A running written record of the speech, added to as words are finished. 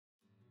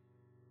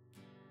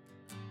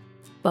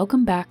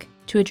Welcome back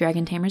to A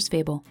Dragon Tamer's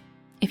Fable.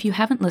 If you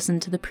haven't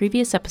listened to the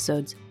previous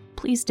episodes,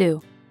 please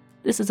do.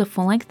 This is a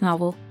full-length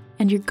novel,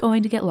 and you're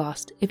going to get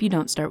lost if you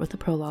don't start with the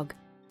prologue.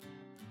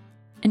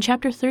 In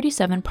Chapter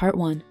 37, Part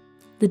 1,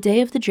 the Day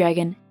of the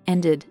Dragon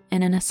ended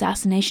in an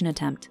assassination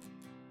attempt.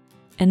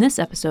 In this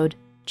episode,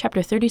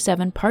 Chapter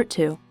 37, Part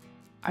 2,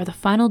 are the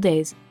final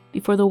days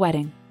before the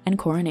wedding and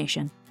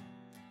coronation.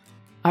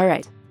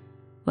 Alright,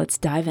 let's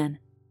dive in.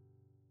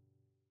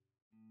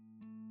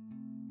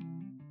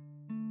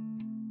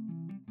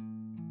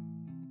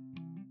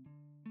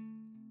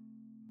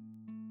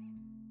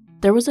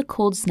 There was a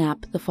cold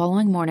snap the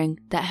following morning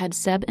that had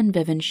Seb and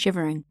Vivian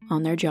shivering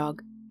on their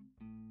jog.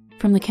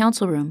 From the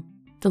council room,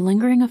 the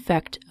lingering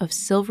effect of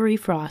silvery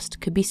frost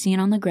could be seen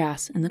on the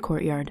grass in the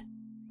courtyard.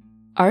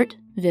 Art,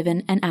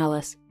 Vivian, and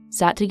Alice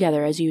sat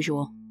together as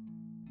usual.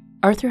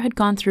 Arthur had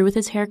gone through with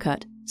his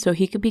haircut so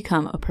he could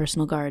become a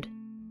personal guard.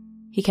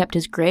 He kept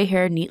his gray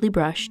hair neatly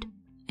brushed,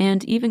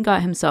 and even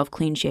got himself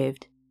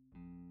clean-shaved.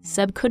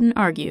 Seb couldn't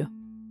argue.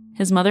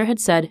 His mother had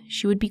said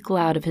she would be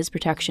glad of his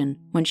protection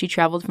when she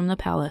traveled from the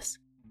palace,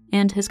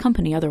 and his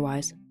company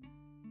otherwise.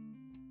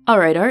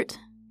 Alright, Art,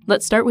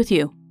 let's start with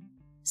you.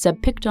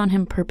 Seb picked on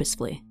him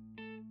purposefully.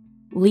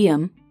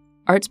 Liam,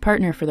 Art's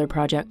partner for their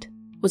project,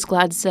 was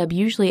glad Seb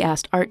usually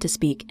asked Art to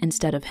speak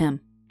instead of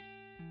him.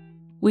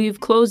 We've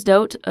closed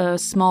out a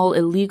small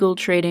illegal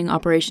trading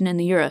operation in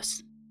the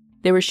Eurus.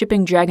 They were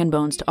shipping dragon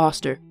bones to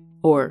Oster,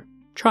 or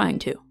trying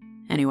to,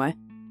 anyway.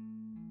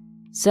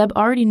 Seb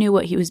already knew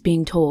what he was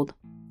being told,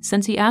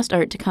 since he asked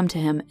Art to come to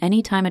him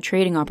any time a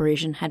trading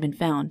operation had been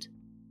found.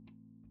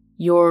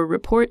 Your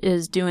report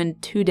is due in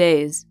 2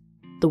 days.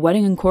 The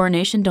wedding and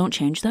coronation don't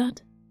change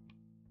that?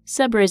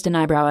 Seb raised an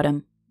eyebrow at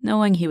him,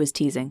 knowing he was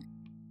teasing.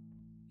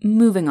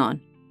 Moving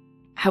on.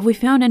 Have we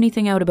found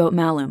anything out about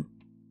Malum?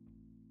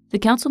 The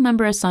council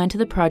member assigned to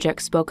the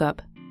project spoke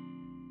up.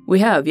 We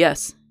have,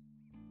 yes.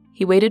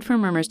 He waited for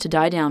murmurs to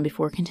die down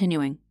before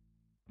continuing.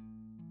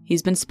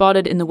 He's been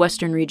spotted in the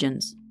western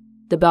regions.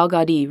 The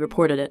Balgadi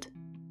reported it.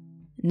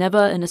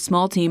 Neva and a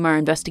small team are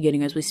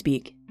investigating as we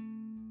speak.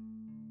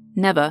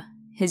 Neva,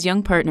 his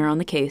young partner on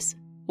the case,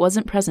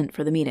 wasn't present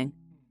for the meeting.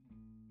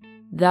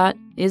 That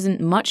isn't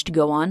much to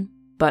go on,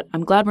 but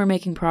I'm glad we're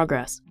making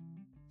progress.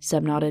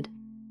 Seb nodded.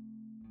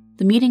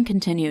 The meeting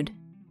continued.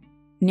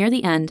 Near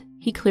the end,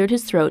 he cleared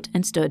his throat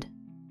and stood.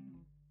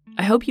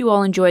 I hope you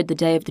all enjoyed the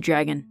Day of the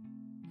Dragon.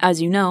 As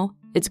you know,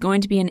 it's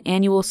going to be an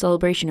annual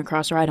celebration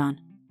across Rhydon.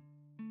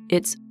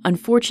 It's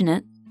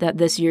unfortunate that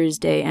this year's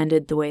day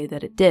ended the way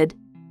that it did.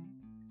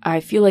 I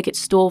feel like it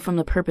stole from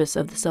the purpose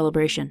of the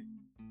celebration.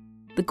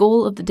 The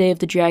goal of the Day of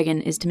the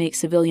Dragon is to make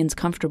civilians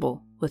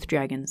comfortable with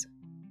dragons.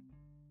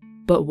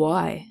 But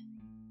why?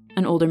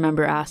 An older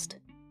member asked.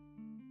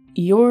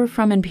 You're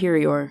from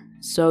Imperior,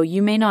 so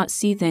you may not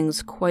see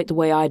things quite the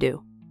way I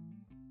do.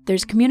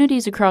 There's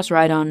communities across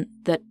Rhydon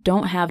that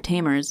don't have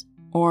tamers,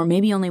 or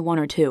maybe only 1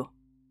 or 2.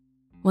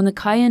 When the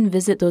Kayan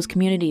visit those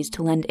communities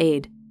to lend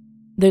aid,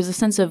 there's a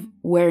sense of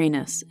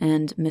wariness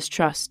and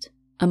mistrust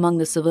among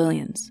the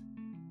civilians.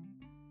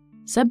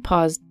 Seb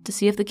paused to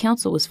see if the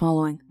council was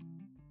following.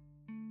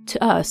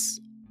 To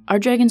us, our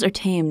dragons are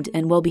tamed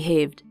and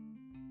well-behaved,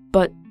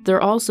 but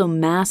they're also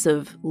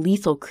massive,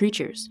 lethal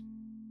creatures.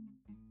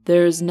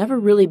 There's never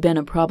really been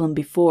a problem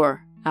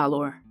before,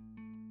 Alor,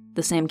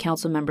 the same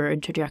council member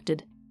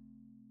interjected.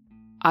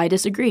 I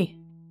disagree.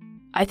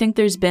 I think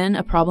there's been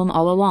a problem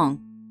all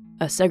along,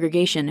 a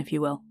segregation, if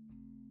you will.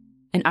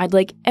 And I'd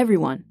like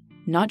everyone,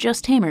 not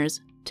just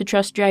tamers, to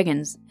trust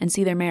dragons and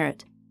see their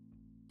merit.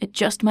 It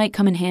just might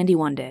come in handy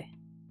one day.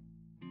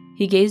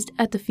 He gazed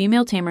at the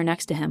female tamer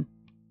next to him.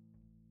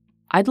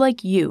 I'd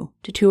like you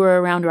to tour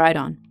around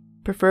Rhydon,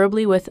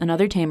 preferably with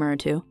another tamer or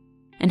 2,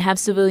 and have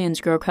civilians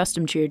grow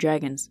accustomed to your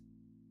dragons.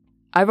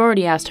 I've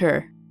already asked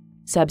her,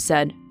 Seb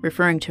said,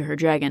 referring to her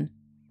dragon.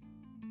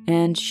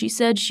 And she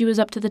said she was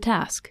up to the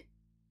task.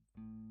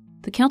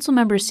 The council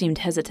member seemed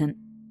hesitant.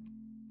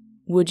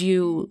 Would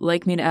you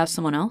like me to ask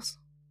someone else?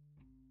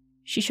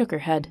 She shook her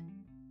head.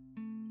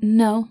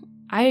 No,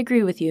 I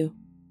agree with you.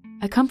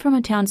 I come from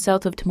a town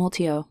south of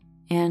Tumultio,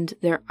 and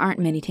there aren't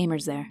many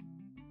tamers there.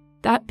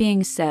 That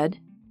being said,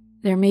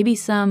 there may be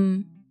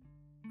some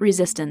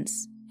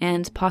resistance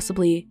and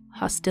possibly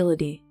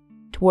hostility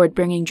toward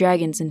bringing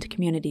dragons into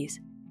communities.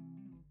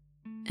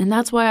 And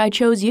that's why I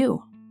chose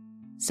you,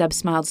 Seb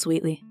smiled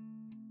sweetly.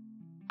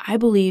 I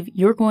believe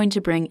you're going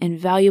to bring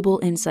invaluable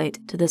insight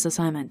to this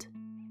assignment.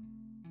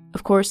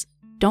 Of course,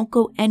 don't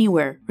go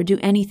anywhere or do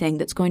anything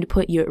that's going to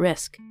put you at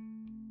risk.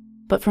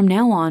 But from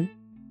now on,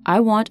 I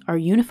want our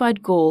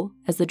unified goal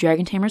as the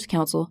Dragon Tamers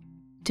Council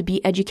to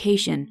be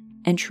education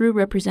and true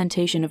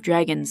representation of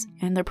dragons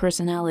and their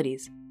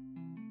personalities.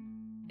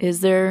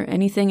 Is there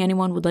anything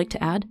anyone would like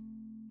to add?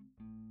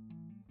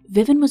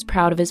 Vivian was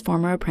proud of his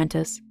former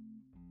apprentice.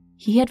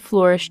 He had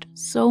flourished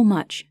so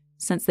much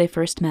since they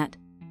first met.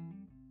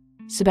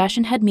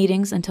 Sebastian had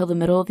meetings until the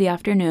middle of the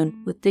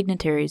afternoon with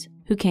dignitaries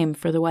who came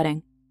for the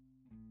wedding.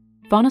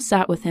 Fauna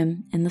sat with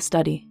him in the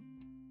study.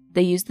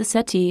 They used the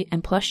settee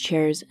and plush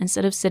chairs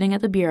instead of sitting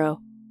at the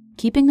bureau,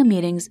 keeping the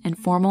meetings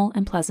informal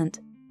and pleasant.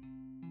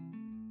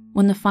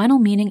 When the final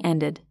meeting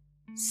ended,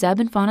 Seb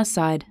and Fauna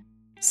sighed,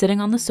 sitting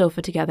on the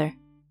sofa together.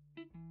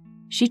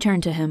 She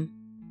turned to him,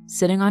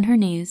 sitting on her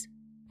knees,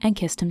 and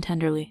kissed him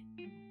tenderly.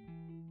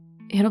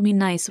 "It'll be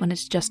nice when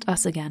it's just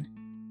us again."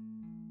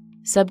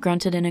 Seb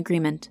grunted in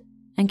agreement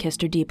and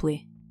kissed her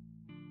deeply.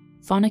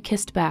 Fauna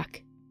kissed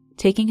back,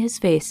 taking his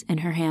face in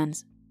her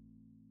hands.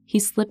 He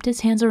slipped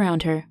his hands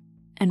around her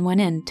and went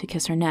in to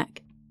kiss her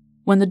neck.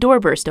 When the door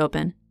burst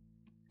open,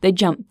 they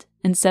jumped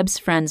and Seb's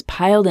friends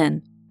piled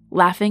in,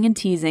 laughing and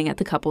teasing at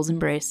the couple's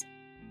embrace.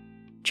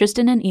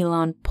 Tristan and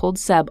Elon pulled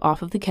Seb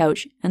off of the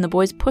couch and the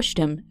boys pushed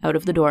him out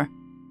of the door.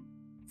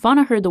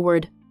 Fauna heard the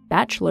word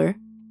bachelor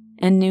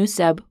and knew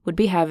Seb would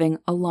be having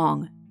a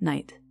long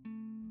night.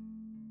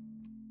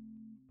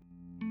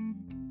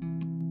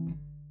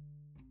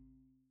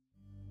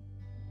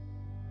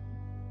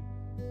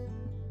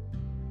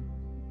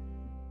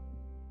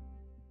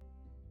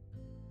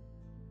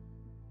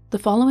 The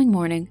following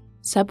morning,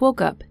 Seb woke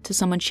up to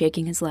someone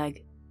shaking his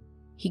leg.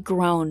 He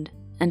groaned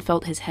and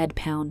felt his head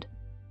pound.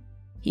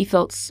 He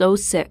felt so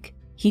sick,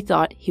 he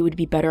thought he would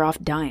be better off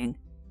dying.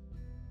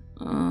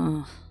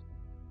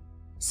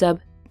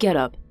 Seb, get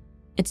up.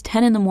 It's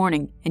 10 in the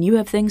morning, and you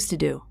have things to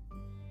do.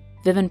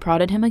 Vivin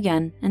prodded him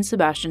again, and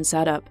Sebastian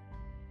sat up.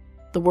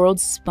 The world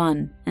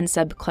spun, and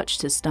Seb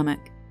clutched his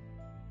stomach.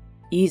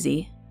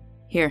 Easy.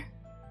 Here.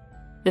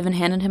 Vivin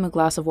handed him a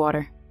glass of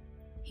water.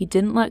 He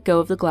didn't let go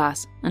of the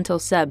glass until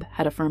Seb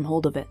had a firm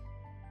hold of it.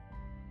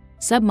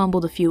 Seb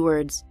mumbled a few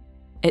words.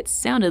 It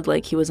sounded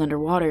like he was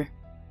underwater.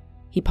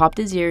 He popped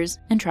his ears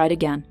and tried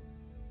again.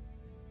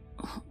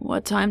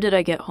 "What time did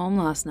I get home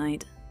last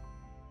night?"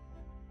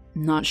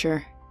 "Not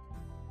sure.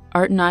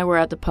 Art and I were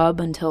at the pub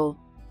until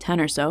 10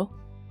 or so.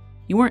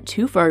 You weren't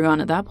too far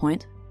gone at that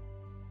point."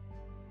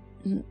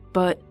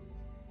 "But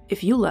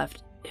if you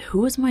left, who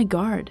was my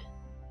guard?"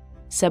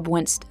 Seb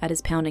winced at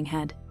his pounding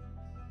head.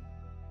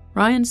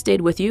 "Ryan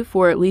stayed with you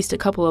for at least a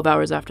couple of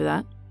hours after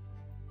that.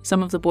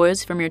 Some of the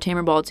boys from your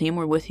Tamer Ball team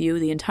were with you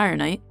the entire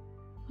night.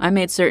 I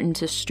made certain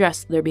to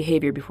stress their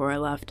behavior before I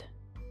left."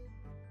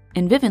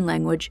 In Vivin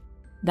language,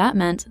 that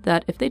meant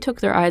that if they took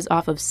their eyes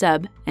off of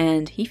Seb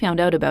and he found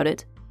out about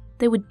it,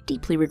 they would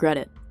deeply regret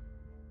it.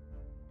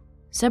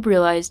 Seb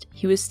realized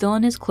he was still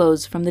in his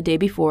clothes from the day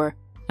before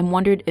and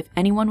wondered if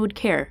anyone would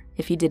care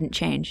if he didn't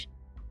change.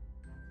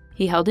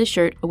 He held his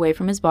shirt away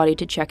from his body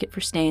to check it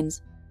for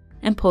stains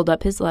and pulled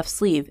up his left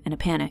sleeve in a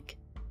panic.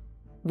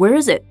 "Where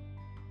is it?"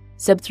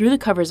 Seb threw the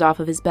covers off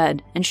of his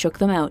bed and shook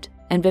them out,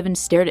 and Vivin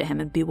stared at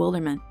him in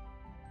bewilderment.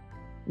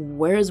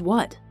 "Where is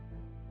what?"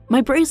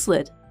 "My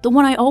bracelet, the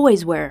one I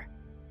always wear."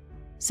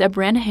 Seb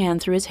ran a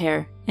hand through his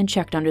hair and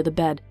checked under the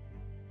bed.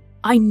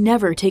 "I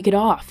never take it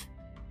off."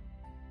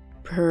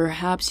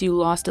 "Perhaps you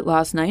lost it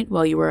last night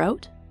while you were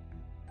out?"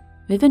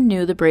 Vivin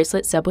knew the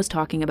bracelet Seb was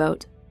talking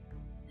about.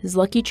 His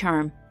lucky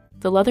charm,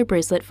 the leather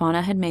bracelet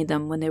Fauna had made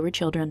them when they were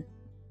children.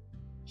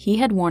 He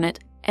had worn it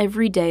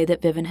every day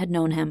that Vivin had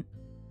known him,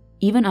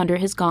 even under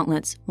his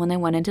gauntlets when they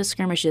went into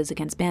skirmishes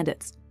against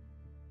bandits.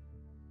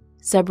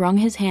 Seb wrung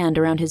his hand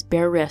around his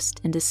bare wrist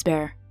in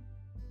despair.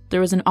 There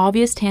was an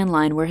obvious tan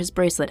line where his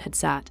bracelet had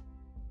sat.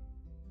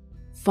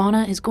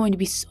 "Fauna is going to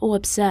be so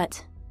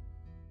upset."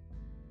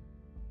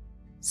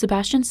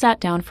 Sebastian sat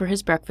down for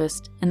his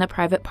breakfast in the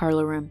private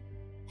parlor room.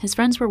 His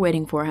friends were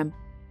waiting for him,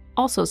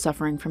 also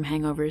suffering from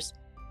hangovers.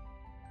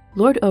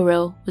 Lord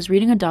Oril was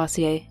reading a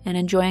dossier and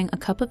enjoying a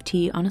cup of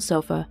tea on a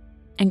sofa,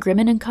 and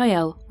Grimmin and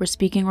Kael were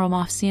speaking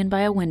Romafsian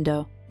by a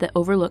window that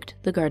overlooked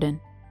the garden.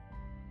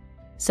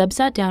 Seb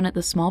sat down at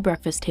the small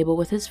breakfast table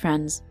with his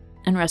friends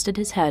and rested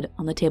his head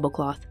on the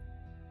tablecloth.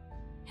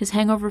 His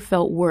hangover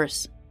felt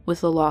worse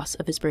with the loss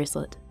of his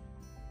bracelet.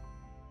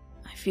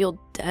 "I feel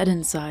dead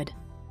inside.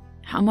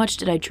 How much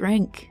did I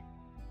drink?"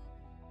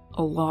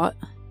 "A lot,"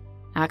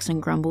 Axon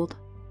grumbled.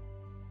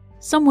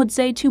 "Some would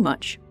say too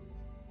much."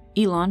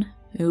 Elon,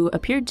 who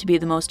appeared to be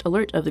the most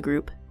alert of the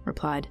group,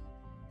 replied.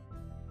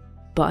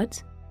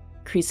 "But,"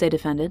 Chryse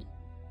defended,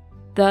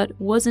 "that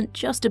wasn't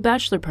just a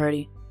bachelor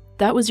party.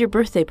 That was your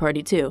birthday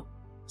party too.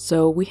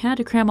 So we had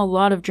to cram a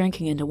lot of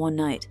drinking into one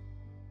night."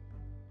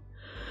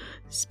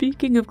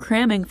 "Speaking of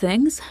cramming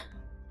things,"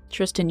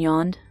 Tristan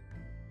yawned.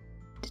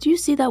 "Did you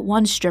see that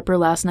one stripper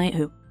last night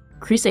who..."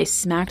 Chryse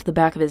smacked the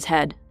back of his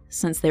head,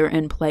 since they were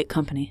in polite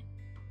company.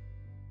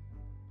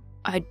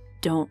 "I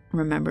don't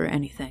remember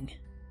anything,"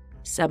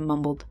 Seb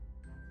mumbled.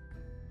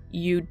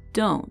 "You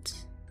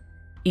don't?"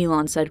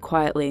 Elon said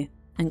quietly,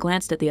 and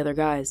glanced at the other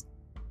guys.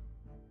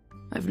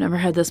 "I've never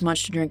had this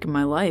much to drink in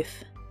my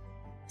life,"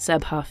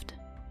 Seb huffed.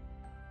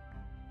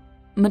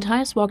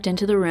 Matthias walked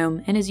into the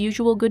room in his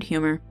usual good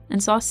humor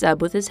and saw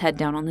Seb with his head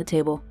down on the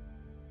table.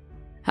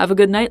 "Have a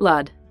good night,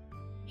 lad."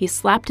 He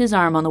slapped his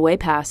arm on the way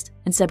past,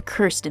 and Seb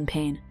cursed in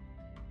pain.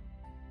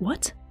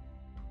 "What?"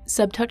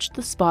 Seb touched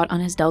the spot on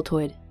his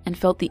deltoid and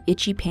felt the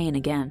itchy pain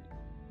again.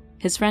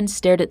 His friend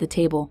stared at the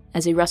table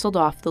as he wrestled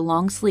off the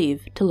long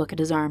sleeve to look at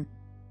his arm.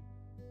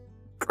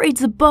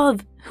 "Grades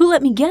above! Who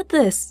let me get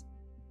this?"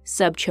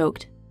 Seb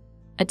choked.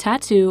 A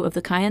tattoo of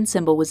the Cayenne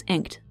symbol was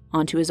inked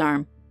onto his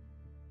arm.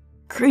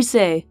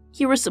 "Crise,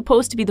 you were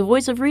supposed to be the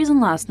voice of reason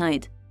last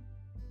night."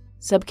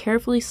 Seb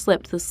carefully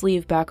slipped the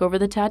sleeve back over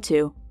the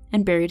tattoo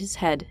and buried his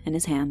head in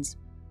his hands.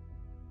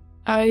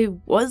 "I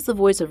was the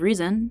voice of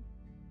reason,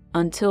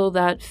 until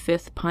that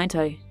 5th pint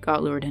I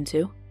got lured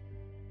into,"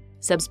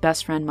 Seb's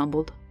best friend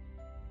mumbled.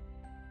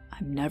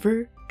 "I'm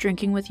never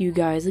drinking with you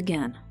guys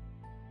again,"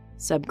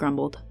 Seb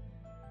grumbled.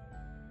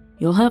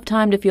 "You'll have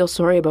time to feel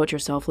sorry about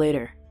yourself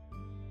later."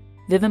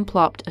 Vivin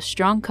plopped a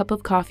strong cup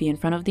of coffee in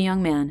front of the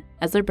young man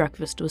as their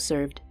breakfast was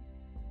served.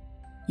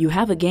 "You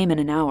have a game in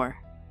an hour."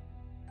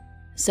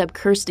 Seb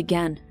cursed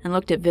again and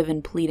looked at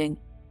Vivin, pleading.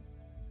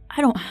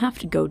 "I don't have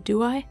to go,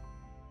 do I?"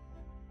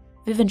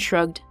 Vivin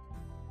shrugged.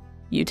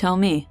 "You tell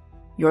me.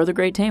 You're the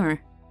Great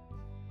Tamer."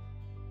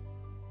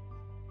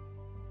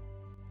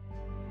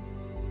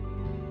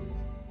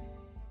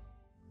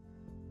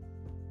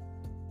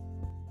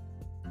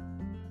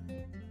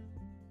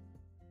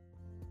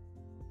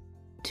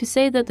 To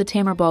say that the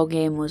Tamer Ball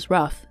game was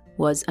rough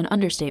was an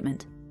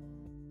understatement.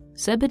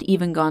 Seb had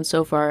even gone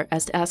so far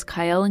as to ask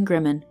Kyle and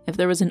Grimmin if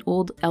there was an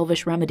old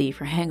elvish remedy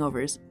for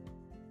hangovers.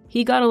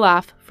 He got a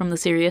laugh from the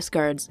serious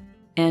guards,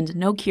 and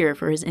no cure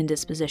for his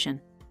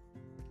indisposition.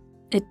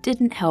 It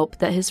didn't help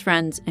that his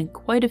friends and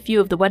quite a few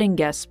of the wedding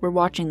guests were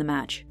watching the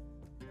match.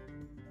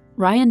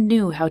 Ryan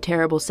knew how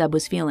terrible Seb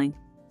was feeling,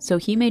 so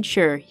he made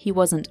sure he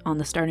wasn't on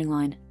the starting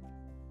line.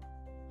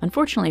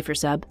 Unfortunately for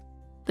Seb,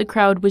 the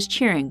crowd was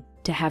cheering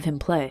to have him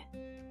play.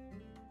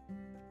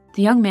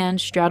 The young man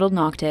straddled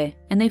Nocte,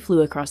 and they flew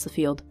across the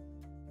field.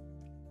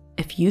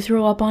 "If you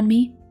throw up on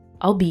me,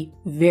 I'll be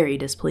very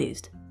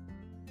displeased."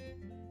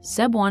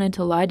 Seb wanted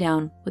to lie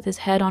down with his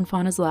head on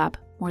Fauna's lap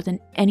more than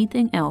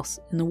anything else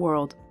in the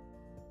world.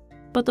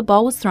 But the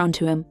ball was thrown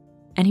to him,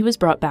 and he was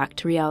brought back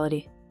to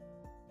reality.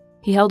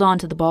 He held on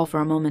to the ball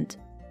for a moment.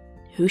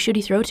 Who should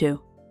he throw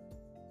to?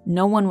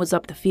 No one was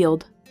up the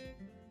field.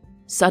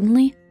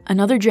 Suddenly,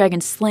 another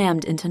dragon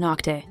slammed into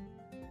Nocte.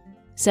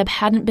 Seb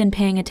hadn't been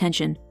paying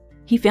attention.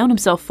 He found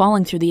himself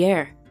falling through the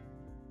air.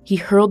 He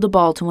hurled the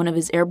ball to one of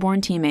his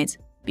airborne teammates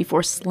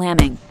before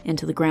slamming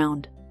into the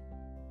ground.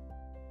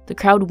 The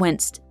crowd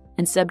winced,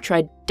 and Seb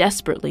tried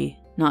desperately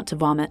not to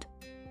vomit.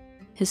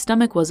 His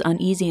stomach was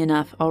uneasy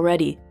enough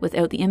already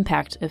without the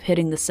impact of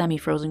hitting the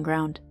semi-frozen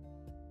ground.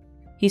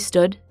 He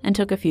stood and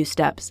took a few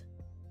steps.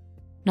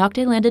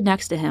 Nocte landed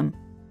next to him,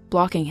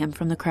 blocking him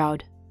from the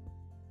crowd.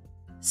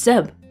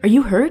 "Seb, are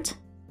you hurt?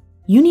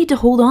 You need to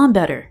hold on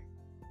better."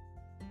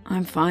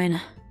 "I'm fine.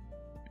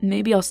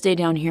 Maybe I'll stay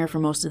down here for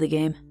most of the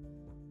game."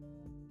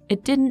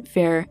 It didn't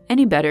fare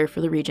any better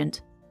for the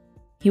Regent.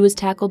 He was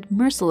tackled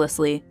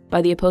mercilessly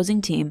by the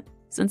opposing team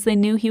since they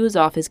knew he was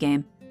off his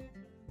game.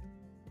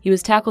 He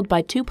was tackled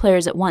by 2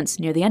 players at once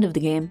near the end of the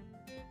game,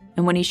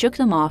 and when he shook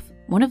them off,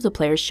 one of the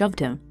players shoved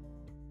him.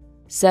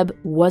 Seb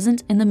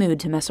wasn't in the mood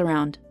to mess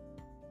around.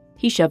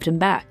 He shoved him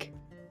back.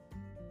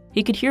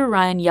 He could hear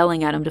Ryan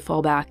yelling at him to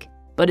fall back,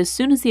 but as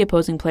soon as the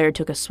opposing player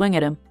took a swing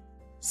at him,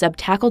 Seb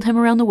tackled him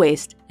around the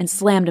waist and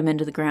slammed him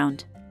into the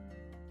ground.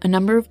 A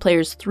number of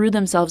players threw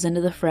themselves into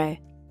the fray,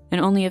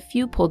 and only a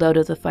few pulled out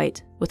of the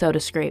fight without a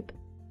scrape.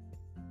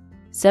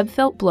 Seb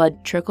felt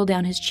blood trickle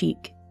down his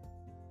cheek.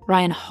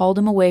 Ryan hauled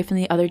him away from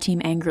the other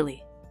team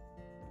angrily.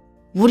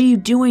 "What are you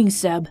doing,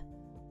 Seb?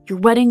 Your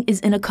wedding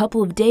is in a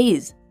couple of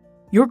days.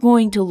 You're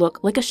going to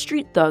look like a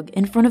street thug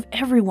in front of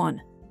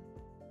everyone."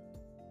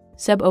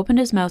 Seb opened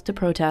his mouth to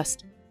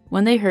protest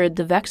when they heard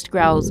the vexed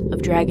growls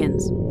of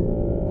dragons.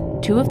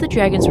 2 of the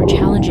dragons were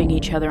challenging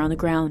each other on the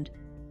ground,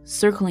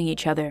 circling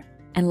each other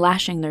and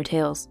lashing their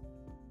tails.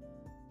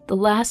 The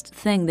last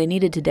thing they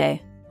needed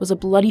today was a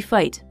bloody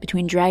fight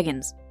between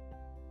dragons.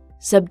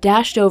 Seb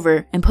dashed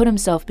over and put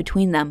himself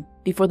between them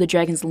before the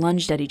dragons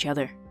lunged at each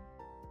other.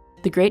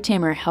 The Great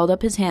Tamer held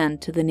up his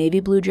hand to the navy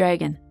blue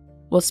dragon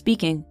while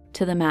speaking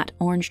to the matte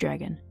orange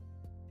dragon.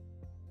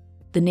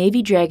 The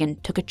navy dragon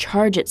took a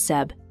charge at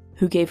Seb,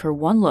 who gave her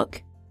one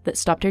look that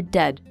stopped her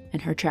dead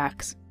in her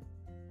tracks.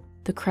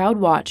 The crowd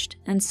watched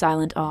in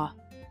silent awe.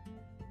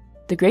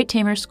 The Great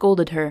Tamer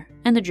scolded her,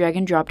 and the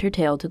dragon dropped her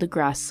tail to the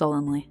grass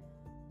sullenly.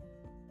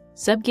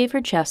 Seb gave her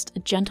chest a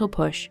gentle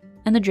push,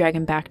 and the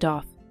dragon backed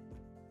off.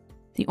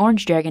 The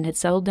orange dragon had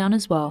settled down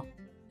as well,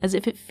 as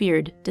if it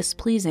feared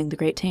displeasing the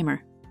Great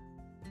Tamer.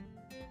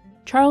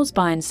 Charles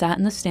Bine sat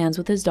in the stands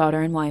with his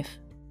daughter and wife.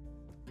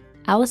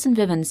 Alice and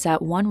Vivin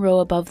sat 1 row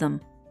above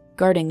them,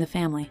 guarding the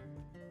family.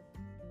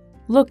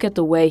 "Look at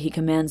the way he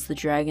commands the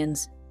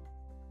dragons,"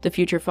 the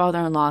future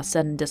father-in-law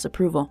said in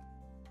disapproval.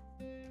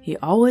 "He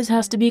always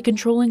has to be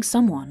controlling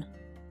someone."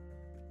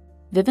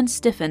 Vivin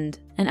stiffened,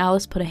 and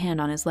Alice put a hand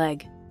on his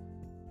leg.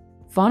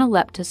 Fauna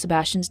leapt to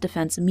Sebastian's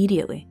defense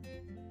immediately.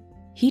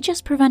 He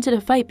just prevented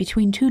a fight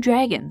between 2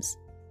 dragons.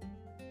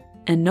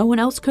 "And no one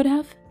else could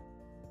have?"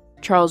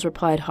 Charles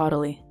replied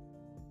haughtily.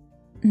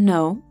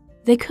 "No,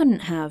 they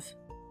couldn't have,"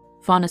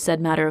 Fauna said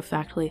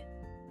matter-of-factly.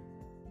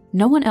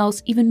 "No one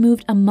else even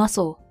moved a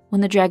muscle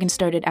when the dragon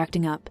started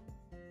acting up.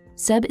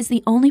 Seb is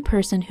the only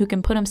person who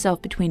can put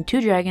himself between 2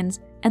 dragons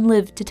and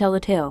live to tell the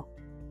tale.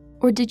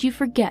 Or did you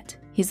forget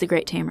he's the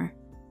Great Tamer?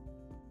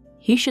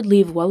 He should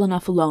leave well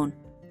enough alone,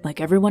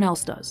 like everyone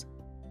else does.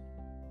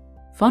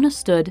 Fauna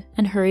stood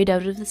and hurried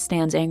out of the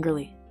stands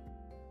angrily.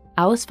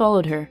 Alice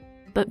followed her,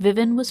 but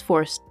Vivian was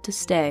forced to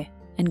stay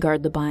and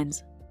guard the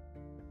binds.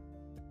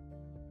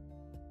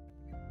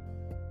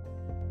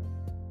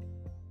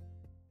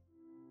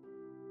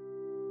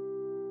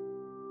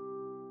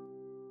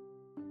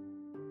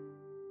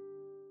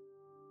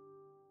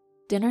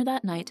 Dinner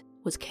that night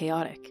was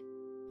chaotic.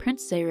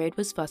 Prince Zairaid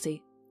was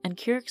fussy, and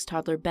Kirak's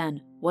toddler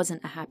Ben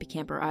wasn't a happy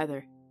camper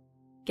either.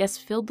 Guests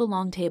filled the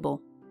long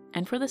table,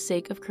 and for the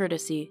sake of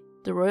courtesy,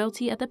 the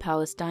royalty at the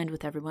palace dined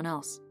with everyone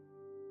else.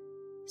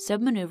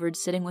 Seb maneuvered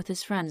sitting with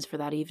his friends for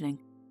that evening.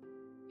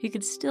 He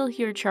could still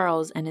hear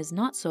Charles and his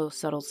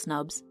not-so-subtle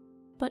snubs,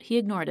 but he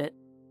ignored it.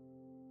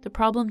 The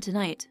problem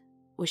tonight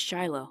was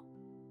Shiloh.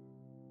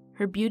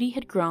 Her beauty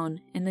had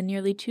grown in the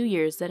nearly 2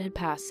 years that had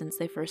passed since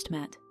they first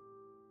met.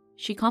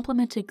 She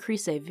complimented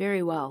Chryse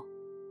very well,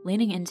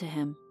 leaning into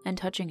him and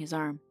touching his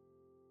arm.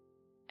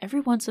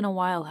 Every once in a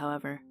while,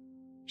 however,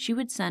 she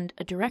would send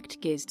a direct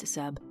gaze to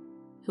Seb,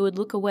 who would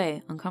look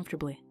away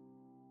uncomfortably.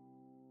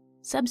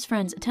 Seb's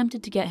friends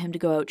attempted to get him to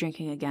go out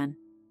drinking again,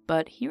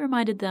 but he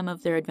reminded them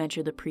of their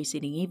adventure the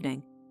preceding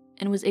evening,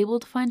 and was able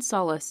to find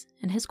solace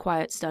in his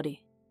quiet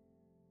study.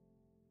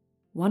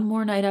 One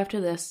more night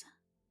after this,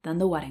 then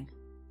the wedding,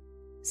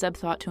 Seb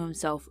thought to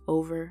himself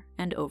over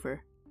and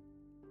over.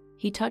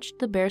 He touched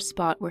the bare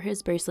spot where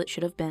his bracelet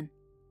should have been.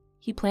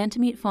 He planned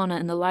to meet Fauna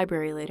in the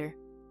library later,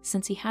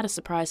 since he had a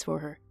surprise for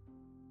her.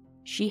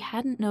 She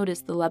hadn't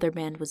noticed the leather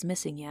band was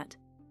missing yet.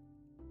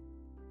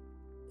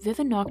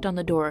 Vivian knocked on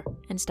the door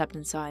and stepped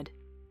inside.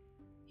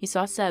 He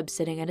saw Seb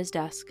sitting at his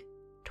desk,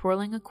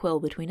 twirling a quill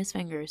between his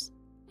fingers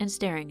and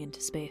staring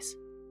into space.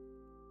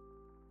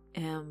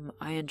 Am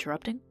I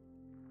interrupting?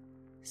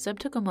 Seb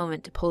took a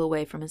moment to pull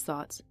away from his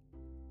thoughts.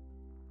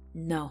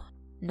 No,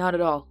 not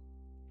at all.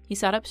 He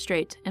sat up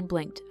straight and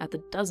blinked at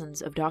the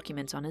dozens of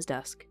documents on his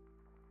desk.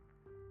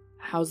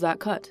 How's that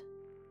cut?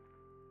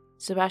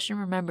 Sebastian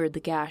remembered the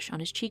gash on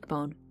his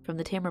cheekbone from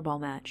the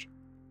Tamerball match.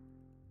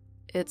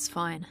 It's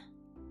fine.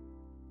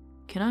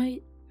 Can I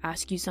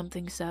ask you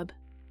something, Seb?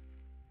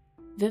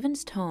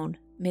 Vivian's tone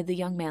made the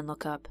young man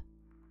look up.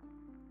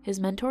 His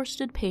mentor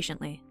stood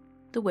patiently,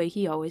 the way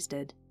he always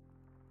did.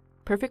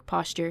 Perfect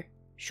posture,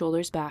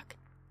 shoulders back,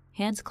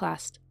 hands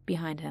clasped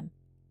behind him.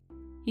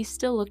 He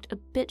still looked a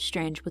bit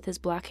strange with his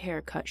black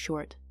hair cut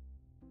short.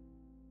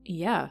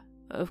 Yeah,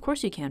 of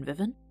course you can,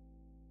 Vivian.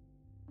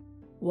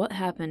 What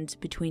happened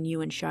between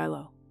you and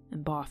Shiloh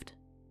and Boft?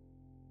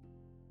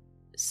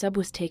 Seb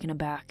was taken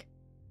aback.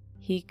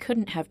 He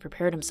couldn't have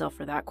prepared himself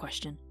for that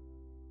question.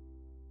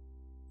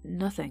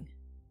 Nothing,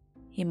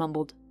 he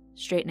mumbled,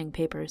 straightening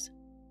papers.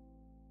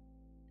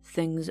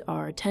 Things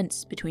are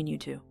tense between you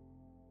two.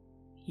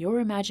 You're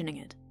imagining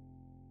it.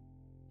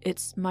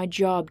 It's my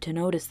job to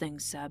notice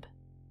things, Seb,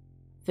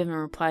 Vivian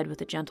replied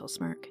with a gentle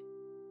smirk.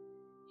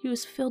 He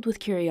was filled with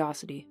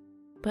curiosity,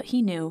 but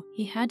he knew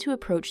he had to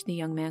approach the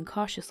young man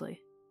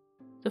cautiously.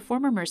 The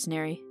former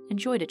mercenary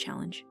enjoyed a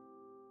challenge.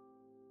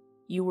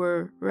 You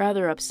were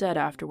rather upset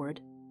afterward,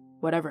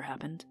 whatever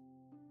happened.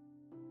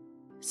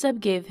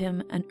 Seb gave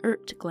him an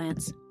irked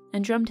glance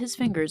and drummed his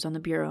fingers on the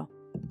bureau.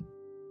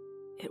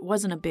 It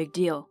wasn't a big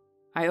deal.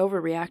 I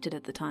overreacted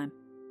at the time.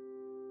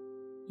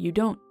 You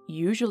don't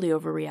usually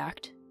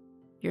overreact.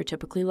 You're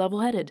typically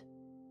level-headed.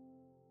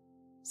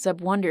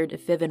 Seb wondered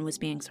if Vivian was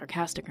being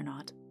sarcastic or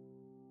not.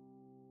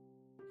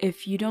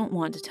 If you don't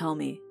want to tell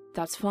me,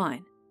 that's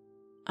fine.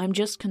 I'm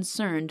just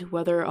concerned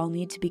whether I'll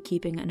need to be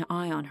keeping an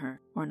eye on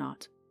her or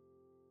not.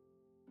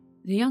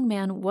 The young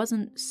man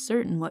wasn't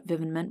certain what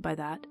Vivian meant by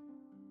that.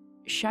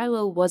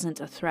 Shiloh wasn't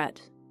a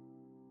threat,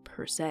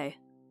 per se.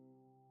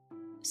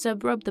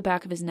 Seb rubbed the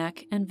back of his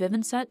neck, and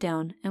Vivian sat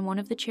down in one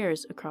of the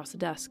chairs across the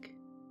desk.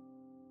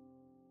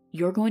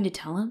 You're going to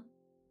tell him?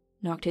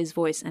 Nocte's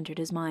voice entered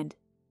his mind.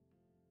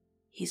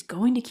 He's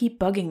going to keep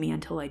bugging me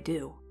until I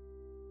do.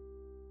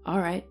 All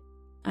right,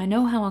 I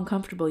know how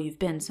uncomfortable you've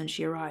been since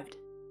she arrived.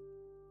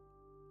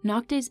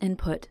 Nocte's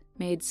input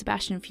made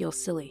Sebastian feel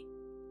silly.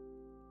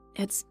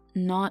 It's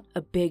not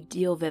a big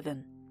deal,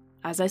 Vivian.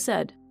 As I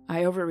said,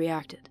 I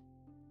overreacted.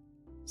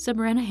 Seb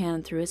ran a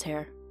hand through his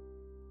hair.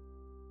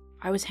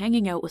 I was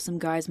hanging out with some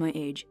guys my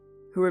age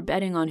who were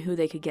betting on who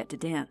they could get to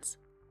dance.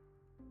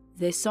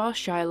 They saw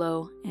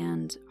Shiloh,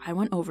 and I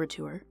went over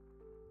to her.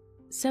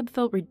 Seb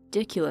felt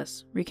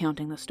ridiculous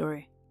recounting the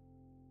story.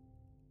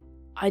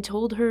 I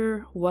told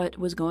her what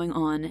was going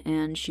on,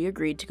 and she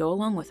agreed to go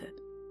along with it.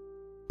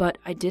 But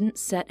I didn't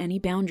set any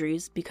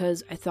boundaries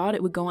because I thought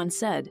it would go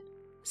unsaid,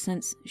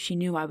 since she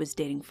knew I was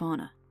dating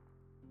Fauna.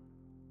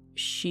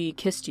 She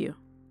kissed you,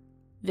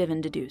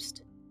 Vivian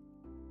deduced.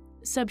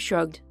 Seb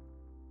shrugged.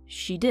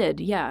 She did,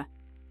 yeah,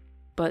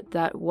 but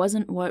that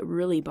wasn't what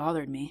really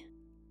bothered me.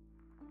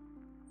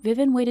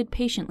 Vivian waited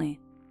patiently,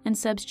 and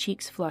Seb's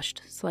cheeks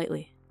flushed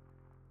slightly.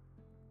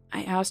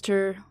 I asked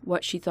her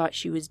what she thought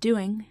she was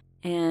doing,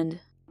 and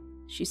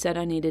she said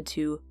I needed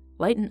to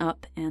lighten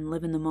up and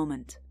live in the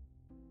moment.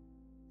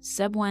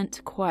 Seb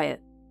went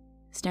quiet,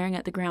 staring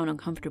at the ground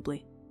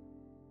uncomfortably.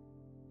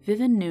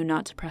 Vivin knew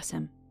not to press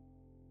him.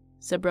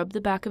 Seb rubbed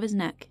the back of his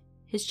neck,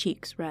 his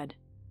cheeks red.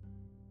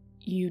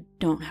 You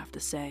don't have to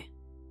say.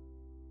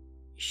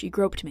 She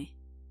groped me,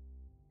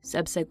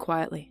 Seb said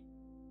quietly.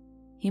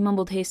 He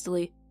mumbled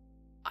hastily,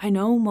 I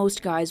know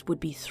most guys would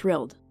be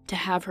thrilled to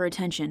have her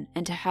attention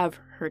and to have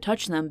her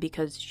touch them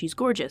because she's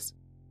gorgeous,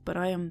 but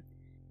I am...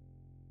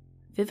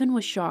 Vivin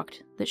was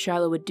shocked that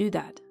Shiloh would do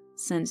that,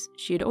 since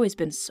she had always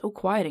been so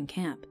quiet in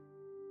camp.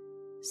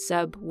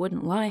 Seb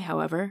wouldn't lie,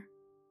 however,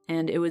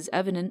 and it was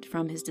evident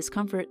from his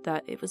discomfort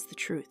that it was the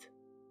truth.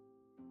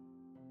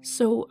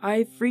 So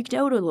I freaked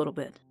out a little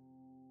bit.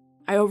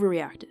 I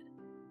overreacted.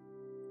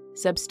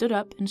 Seb stood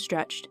up and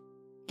stretched,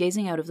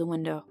 gazing out of the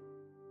window.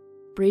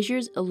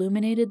 Braziers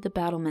illuminated the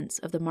battlements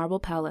of the marble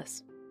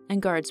palace,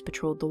 and guards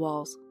patrolled the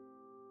walls.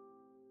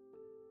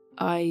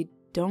 I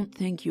don't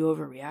think you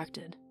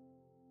overreacted,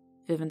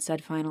 Vivin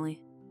said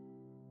finally.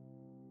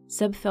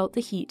 Seb felt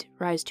the heat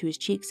rise to his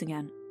cheeks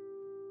again.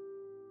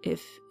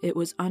 If it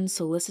was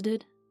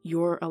unsolicited,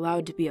 you're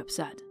allowed to be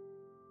upset.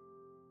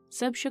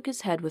 Seb shook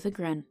his head with a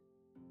grin.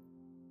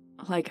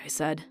 Like I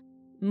said,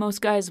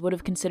 most guys would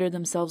have considered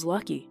themselves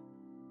lucky.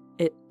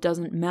 It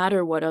doesn't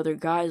matter what other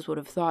guys would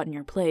have thought in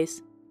your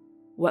place.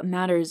 What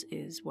matters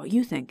is what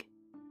you think.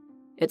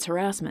 It's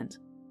harassment.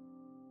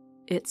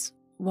 It's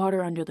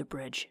water under the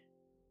bridge,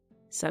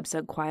 Seb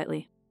said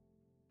quietly.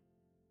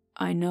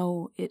 I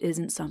know it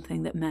isn't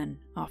something that men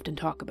often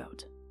talk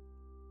about.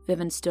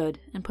 Vivin stood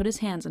and put his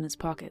hands in his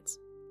pockets.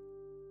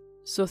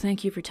 So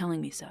thank you for telling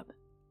me, Seb.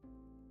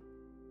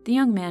 The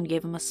young man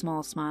gave him a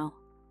small smile.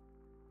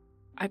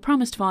 I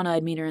promised Fauna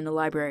I'd meet her in the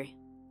library.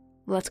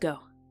 Let's go.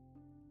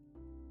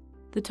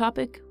 The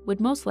topic would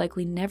most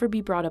likely never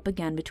be brought up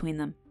again between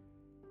them.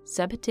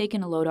 Seb had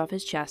taken a load off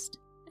his chest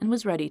and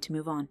was ready to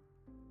move on.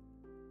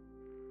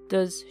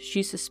 Does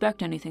she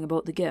suspect anything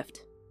about the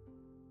gift?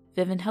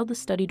 Vivin held the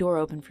study door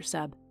open for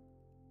Seb.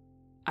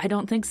 I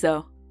don't think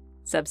so,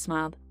 Seb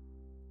smiled.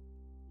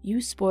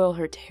 You spoil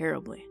her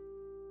terribly.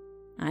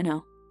 I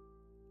know.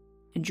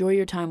 Enjoy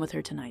your time with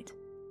her tonight,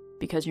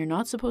 because you're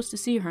not supposed to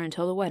see her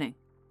until the wedding,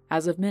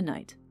 as of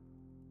midnight.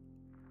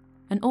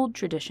 An old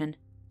tradition,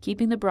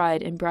 keeping the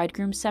bride and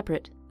bridegroom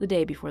separate the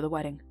day before the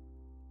wedding.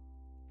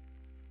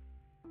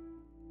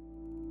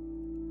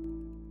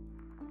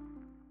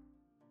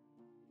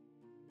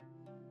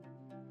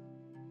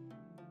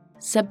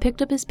 Seb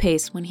picked up his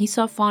pace when he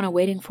saw Fauna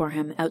waiting for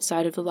him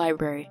outside of the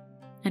library,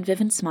 and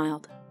Vivin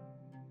smiled.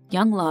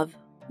 Young love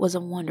was a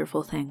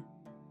wonderful thing.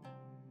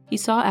 He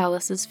saw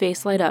Alice's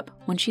face light up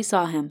when she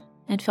saw him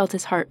and felt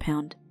his heart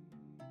pound.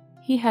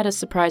 He had a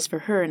surprise for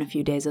her in a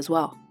few days as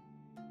well.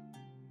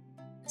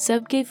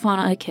 Seb gave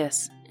Fauna a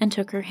kiss and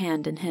took her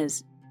hand in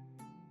his.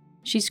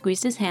 She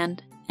squeezed his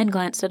hand and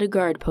glanced at a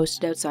guard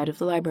posted outside of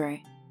the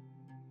library.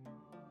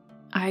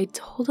 I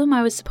told him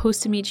I was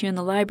supposed to meet you in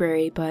the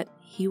library, but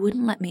he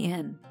wouldn't let me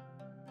in.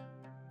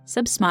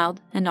 Seb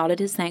smiled and nodded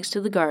his thanks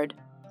to the guard,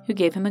 who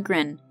gave him a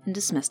grin and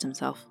dismissed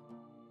himself.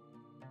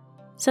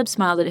 Seb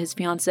smiled at his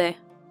fiancée.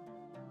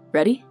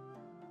 Ready?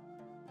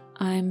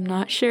 I'm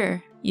not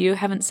sure. You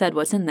haven't said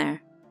what's in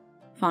there,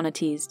 Fauna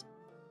teased.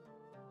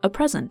 A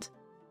present.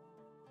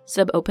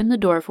 Seb opened the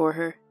door for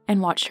her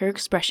and watched her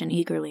expression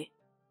eagerly.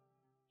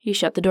 He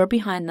shut the door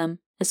behind them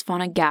as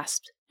Fauna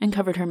gasped and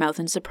covered her mouth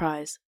in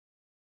surprise.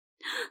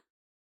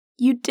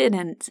 You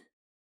didn't.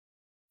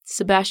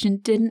 Sebastian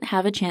didn't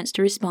have a chance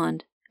to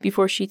respond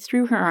before she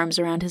threw her arms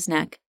around his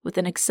neck with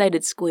an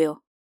excited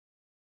squeal.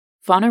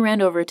 Fauna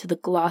ran over to the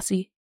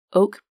glossy,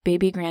 oak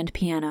baby grand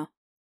piano.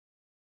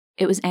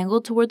 It was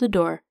angled toward the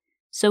door,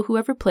 so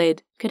whoever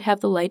played could have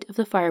the light of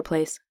the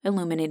fireplace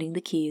illuminating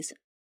the keys.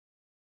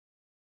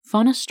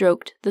 Fauna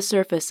stroked the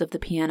surface of the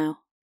piano.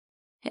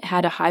 It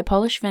had a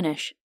high-polish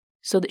finish,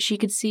 so that she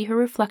could see her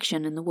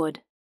reflection in the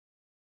wood.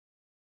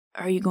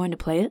 Are you going to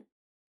play it?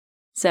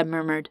 Seb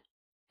murmured,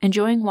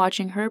 enjoying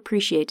watching her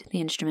appreciate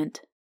the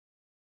instrument.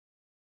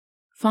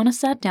 Fauna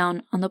sat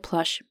down on the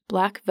plush,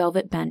 black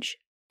velvet bench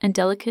and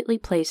delicately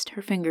placed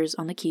her fingers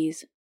on the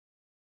keys.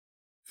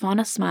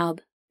 Fauna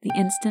smiled the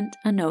instant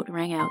a note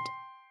rang out.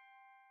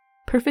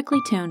 Perfectly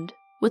tuned,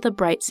 with a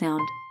bright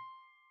sound.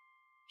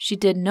 She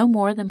did no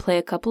more than play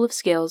a couple of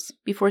scales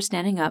before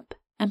standing up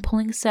and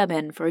pulling Seb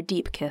in for a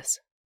deep kiss.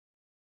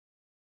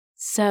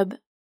 Seb,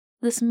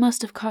 this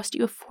must have cost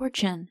you a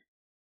fortune.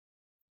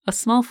 A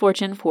small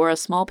fortune for a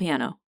small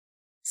piano,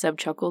 Seb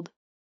chuckled.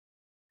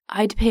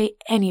 I'd pay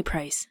any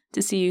price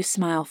to see you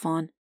smile,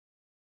 Fawn.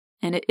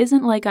 And it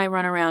isn't like I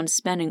run around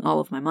spending all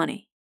of my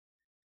money.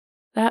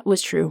 That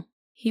was true.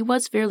 He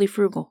was fairly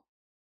frugal.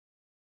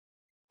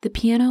 The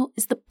piano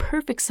is the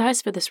perfect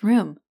size for this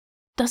room.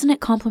 Doesn't it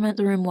complement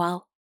the room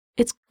well?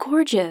 It's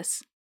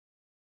gorgeous.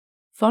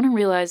 Fauna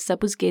realized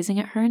Seb was gazing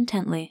at her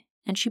intently,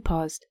 and she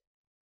paused.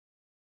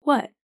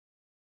 What?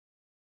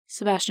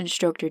 Sebastian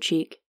stroked her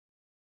cheek.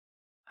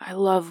 I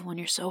love when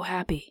you're so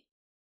happy.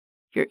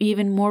 You're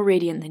even more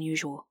radiant than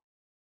usual.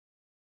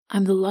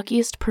 I'm the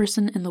luckiest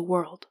person in the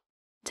world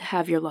to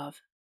have your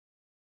love.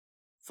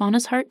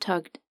 Fauna's heart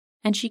tugged,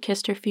 and she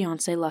kissed her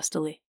fiancé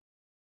lustily.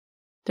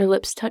 Their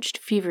lips touched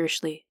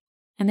feverishly,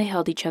 and they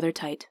held each other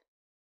tight.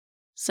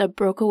 Seb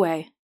broke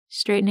away,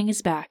 straightening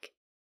his back.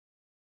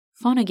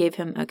 Fauna gave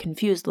him a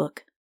confused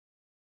look.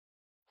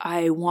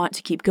 I want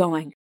to keep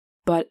going,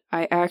 but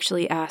I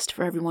actually asked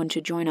for everyone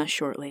to join us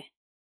shortly.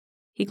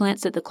 He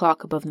glanced at the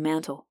clock above the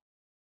mantel.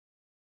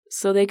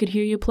 So they could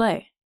hear you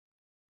play.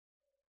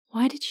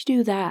 Why did you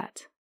do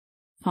that?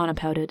 Fauna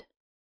pouted.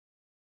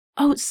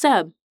 Oh,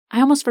 Seb,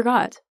 I almost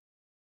forgot.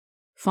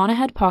 Fauna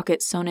had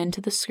pockets sewn into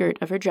the skirt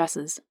of her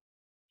dresses.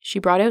 She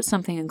brought out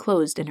something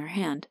enclosed in her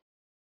hand.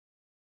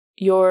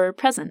 Your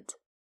present.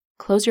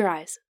 Close your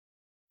eyes.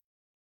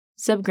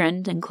 Seb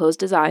grinned and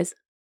closed his eyes.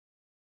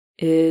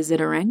 Is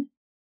it a ring?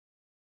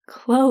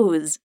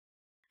 Close.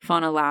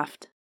 Fauna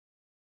laughed.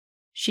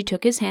 She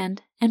took his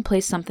hand and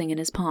placed something in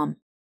his palm.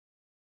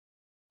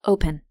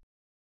 Open.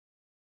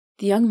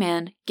 The young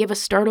man gave a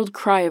startled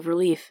cry of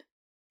relief.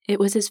 It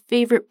was his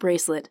favorite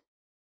bracelet,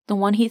 the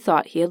one he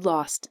thought he had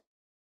lost.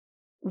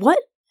 What?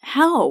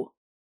 How?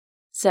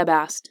 Seb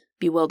asked,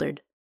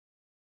 bewildered.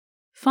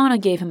 Fauna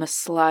gave him a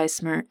sly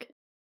smirk.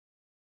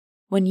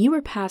 When you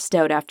were passed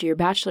out after your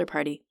bachelor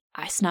party,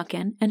 I snuck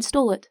in and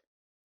stole it.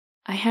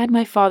 I had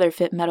my father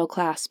fit metal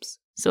clasps,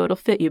 so it'll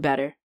fit you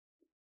better.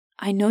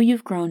 I know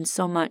you've grown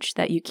so much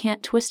that you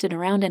can't twist it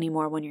around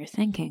anymore when you're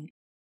thinking.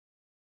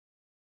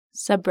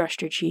 Seb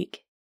brushed her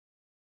cheek.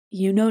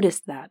 You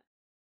noticed that.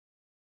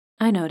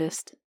 I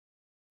noticed.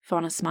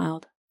 Fauna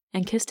smiled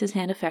and kissed his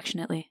hand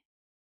affectionately.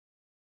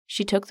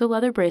 She took the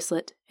leather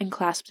bracelet and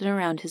clasped it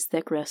around his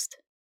thick wrist.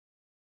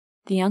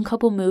 The young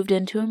couple moved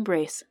in to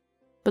embrace,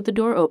 but the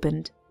door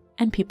opened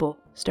and people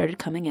started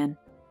coming in.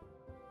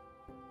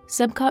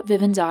 Seb caught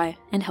Viven's eye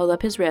and held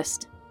up his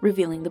wrist,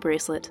 revealing the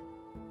bracelet.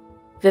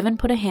 Viven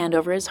put a hand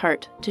over his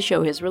heart to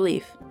show his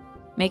relief,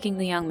 making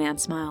the young man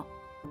smile.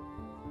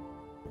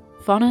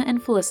 Fauna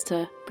and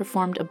Felicita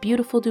performed a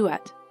beautiful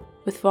duet,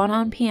 with Fauna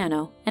on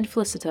piano and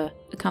Felicita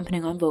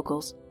accompanying on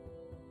vocals.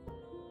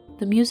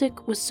 The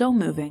music was so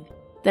moving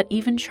that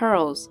even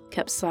Charles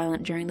kept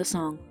silent during the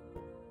song.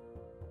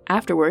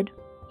 Afterward,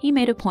 he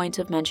made a point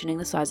of mentioning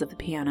the size of the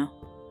piano.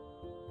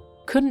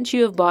 Couldn't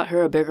you have bought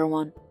her a bigger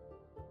one?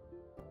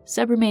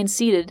 Seb remained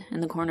seated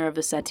in the corner of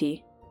the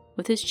settee,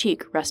 with his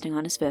cheek resting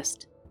on his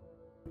fist.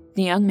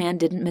 The young man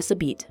didn't miss a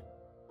beat.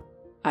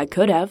 I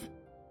could have.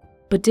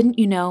 But didn't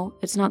you know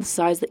it's not the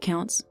size that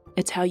counts,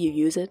 it's how you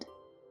use it?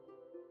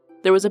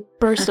 There was a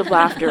burst of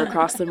laughter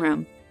across the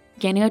room,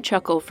 gaining a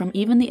chuckle from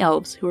even the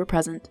elves who were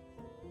present.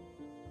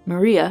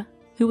 Maria,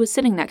 who was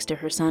sitting next to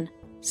her son,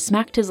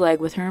 smacked his leg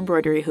with her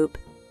embroidery hoop,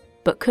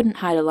 but couldn't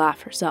hide a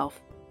laugh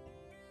herself.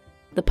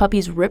 The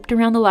puppies ripped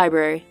around the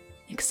library,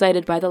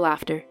 excited by the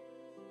laughter.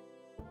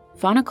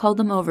 Fauna called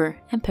them over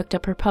and picked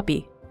up her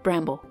puppy,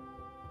 Bramble.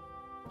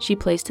 She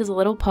placed his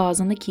little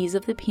paws on the keys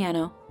of the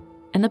piano,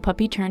 and the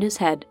puppy turned his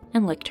head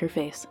and licked her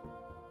face.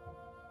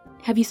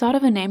 Have you thought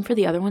of a name for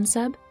the other one,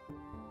 Seb?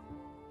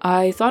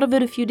 I thought of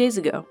it a few days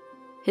ago.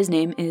 His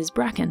name is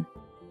Bracken.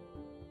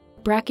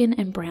 Bracken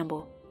and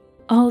Bramble.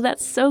 Oh,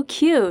 that's so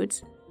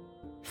cute!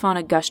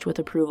 Fauna gushed with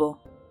approval.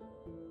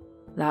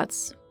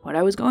 That's what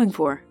I was going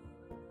for,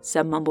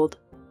 Seb mumbled,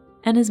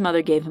 and his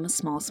mother gave him a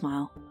small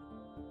smile.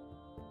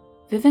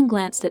 Viven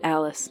glanced at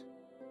Alice.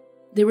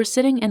 They were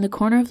sitting in the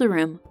corner of the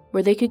room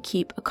where they could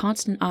keep a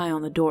constant eye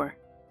on the door.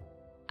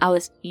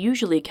 Alice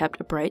usually kept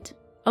a bright,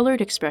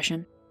 alert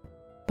expression,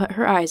 but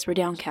her eyes were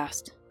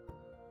downcast.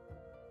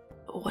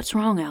 What's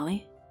wrong,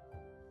 Allie?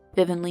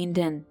 Viven leaned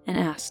in and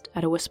asked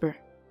at a whisper.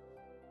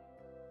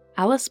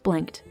 Alice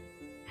blinked,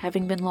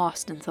 having been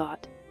lost in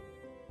thought.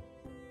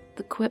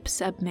 The quip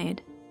Seb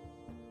made.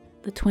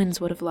 The twins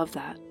would have loved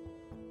that.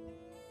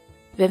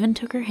 Viven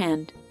took her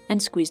hand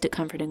and squeezed it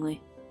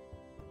comfortingly.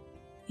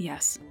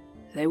 Yes,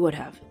 they would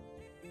have.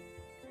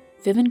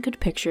 Viven could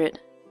picture it,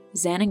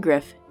 Zan and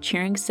Griff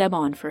cheering Seb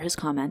on for his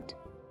comment.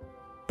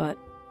 But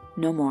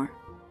no more.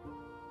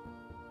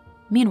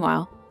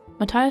 Meanwhile,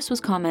 Matthias was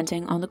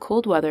commenting on the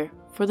cold weather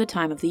for the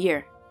time of the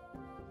year.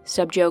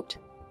 Seb joked,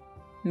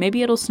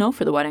 Maybe it'll snow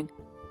for the wedding.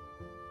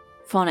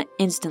 Fauna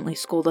instantly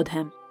scolded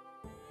him.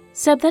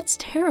 Seb, that's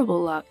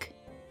terrible luck.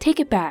 Take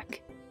it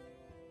back.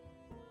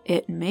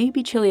 It may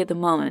be chilly at the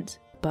moment,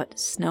 but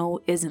snow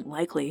isn't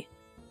likely,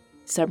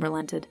 Seb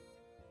relented.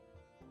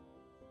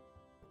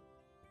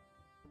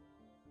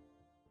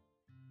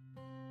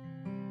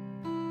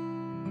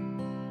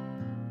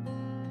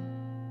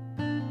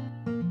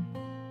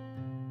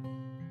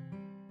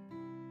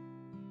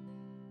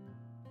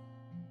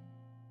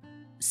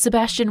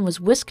 Sebastian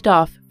was whisked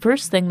off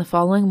first thing the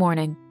following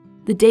morning,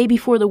 the day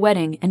before the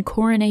wedding and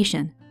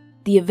coronation,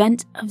 the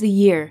event of the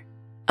year,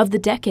 of the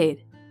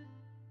decade.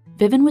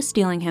 Viven was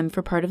stealing him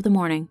for part of the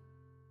morning,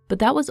 but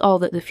that was all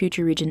that the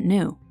future regent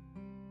knew.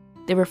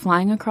 They were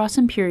flying across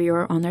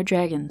Imperior on their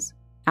dragons,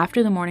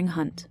 after the morning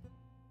hunt.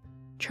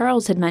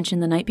 Charles had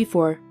mentioned the night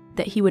before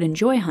that he would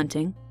enjoy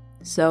hunting,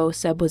 so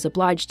Seb was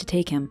obliged to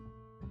take him.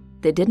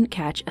 They didn't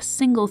catch a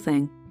single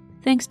thing,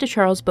 thanks to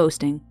Charles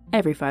boasting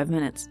every 5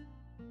 minutes.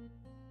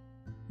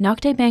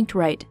 Nocte banked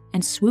right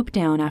and swooped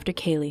down after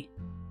Kaylee.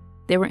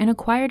 They were in a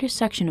quieter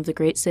section of the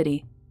great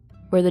city,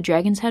 where the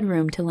dragons had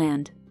room to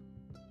land.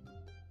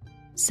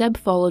 Seb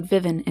followed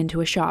Vivin into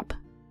a shop,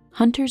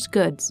 Hunter's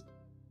Goods.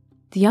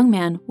 The young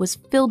man was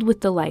filled with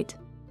delight.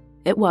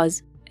 It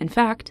was, in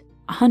fact,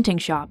 a hunting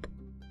shop.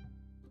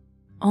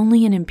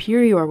 Only in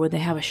Imperior would they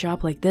have a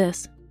shop like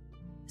this.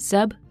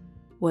 Seb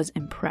was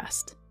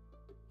impressed.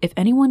 If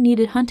anyone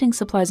needed hunting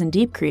supplies in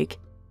Deep Creek,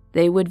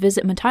 they would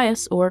visit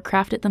Matthias or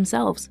craft it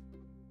themselves.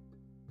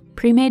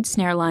 Pre-made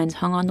snare lines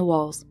hung on the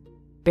walls.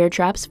 Bear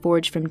traps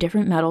forged from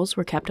different metals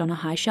were kept on a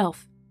high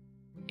shelf.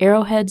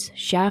 Arrowheads,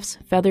 shafts,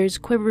 feathers,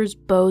 quivers,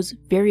 bows,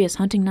 various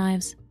hunting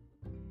knives.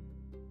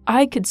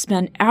 I could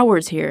spend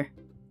hours here,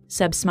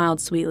 Seb smiled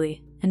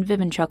sweetly, and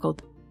Vivin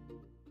chuckled.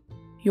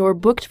 You're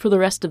booked for the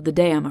rest of the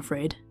day, I'm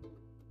afraid.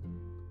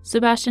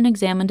 Sebastian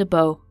examined a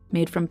bow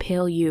made from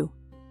pale yew.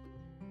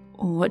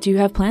 What do you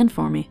have planned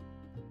for me?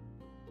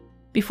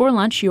 Before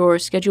lunch, you're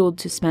scheduled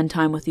to spend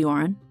time with the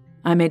Orin.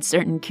 I made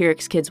certain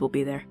Kirik's kids will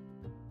be there.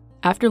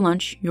 After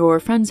lunch, your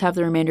friends have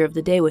the remainder of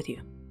the day with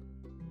you.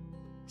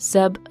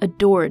 Seb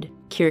adored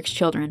Kirik's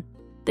children.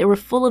 They were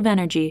full of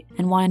energy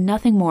and wanted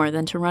nothing more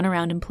than to run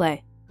around and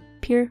play.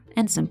 Pure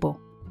and simple.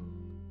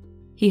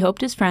 He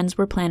hoped his friends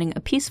were planning a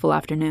peaceful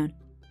afternoon.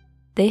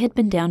 They had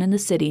been down in the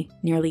city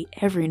nearly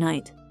every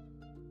night.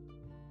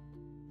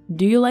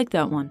 Do you like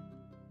that one?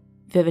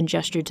 Vivin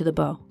gestured to the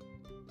bow.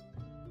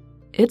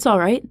 It's all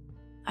right.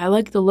 I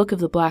like the look of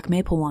the black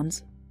maple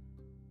ones.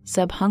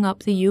 Seb hung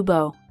up the yew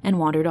bow and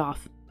wandered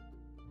off.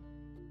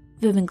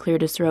 Vivin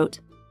cleared his throat.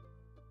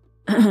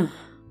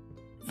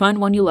 Find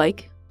one you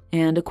like,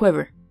 and a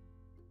quiver.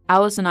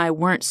 Alice and I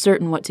weren't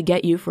certain what to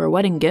get you for a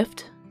wedding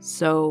gift,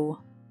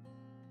 so...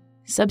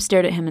 Seb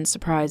stared at him in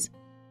surprise.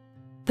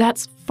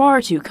 That's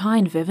far too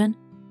kind, Vivin.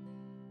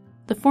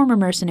 The former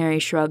mercenary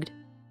shrugged.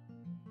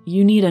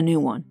 You need a new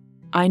one.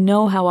 I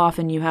know how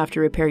often you have to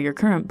repair your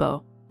current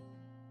bow.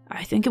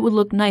 I think it would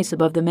look nice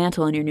above the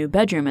mantel in your new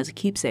bedroom as a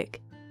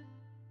keepsake.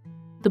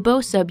 The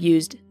bow Seb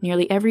used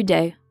nearly every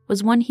day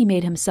was one he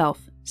made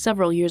himself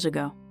several years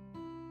ago.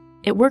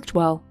 It worked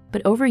well,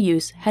 but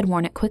overuse had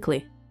worn it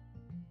quickly.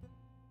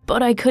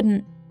 But I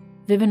couldn't...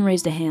 Vivin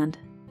raised a hand.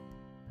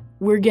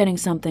 We're getting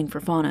something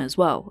for Fauna as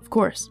well, of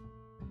course.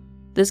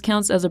 This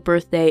counts as a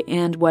birthday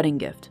and wedding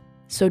gift,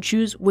 so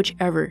choose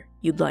whichever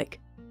you'd like.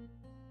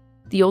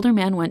 The older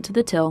man went to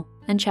the till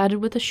and chatted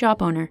with the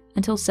shop owner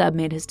until Seb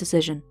made his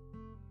decision.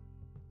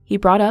 He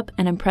brought up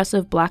an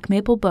impressive black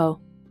maple bow,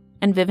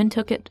 and Vivin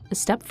took it a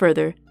step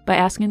further by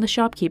asking the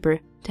shopkeeper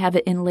to have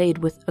it inlaid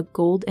with a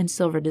gold and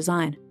silver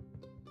design.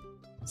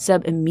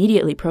 Seb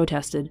immediately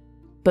protested,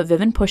 but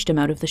Vivin pushed him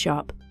out of the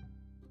shop.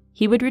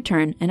 He would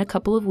return in a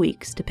couple of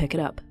weeks to pick it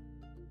up.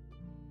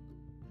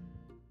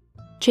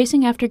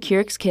 Chasing after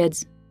Kirik's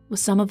kids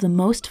was some of the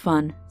most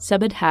fun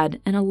Seb had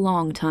had in a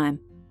long time.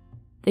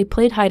 They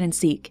played hide and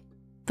seek,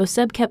 though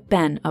Seb kept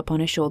Ben up on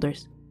his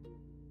shoulders.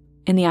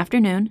 In the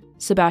afternoon,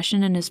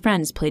 Sebastian and his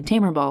friends played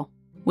tamer ball,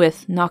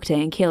 with Nocte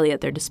and Kaylee at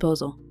their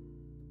disposal.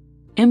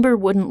 Ember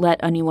wouldn't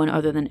let anyone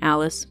other than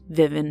Alice,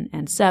 Vivin,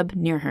 and Seb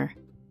near her.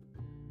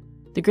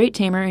 The Great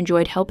Tamer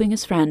enjoyed helping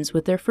his friends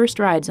with their first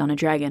rides on a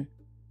dragon.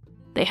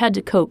 They had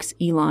to coax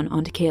Elon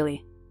onto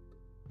Kaylee.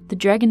 The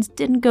dragons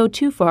didn't go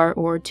too far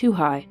or too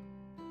high,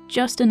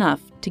 just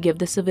enough to give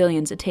the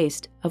civilians a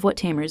taste of what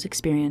tamers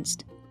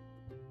experienced.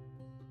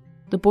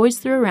 The boys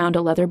threw around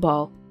a leather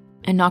ball,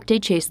 and Nocte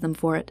chased them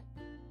for it.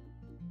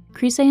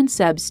 Chryse and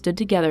Seb stood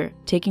together,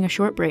 taking a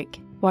short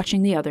break,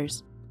 watching the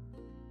others.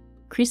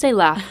 Chryse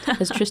laughed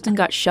as Tristan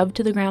got shoved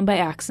to the ground by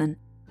Axon,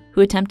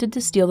 who attempted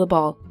to steal the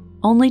ball,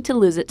 only to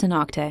lose it to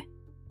Nocte.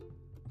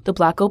 The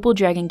black opal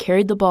dragon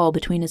carried the ball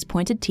between his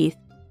pointed teeth,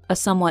 a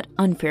somewhat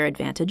unfair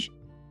advantage.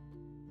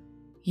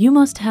 You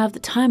must have the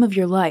time of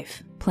your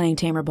life playing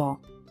tamer ball,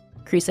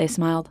 Chryse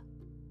smiled.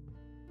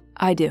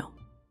 I do.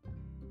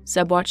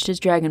 Seb watched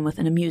his dragon with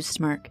an amused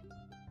smirk.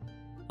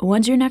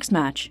 When's your next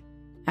match?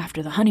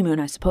 After the honeymoon,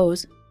 I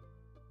suppose.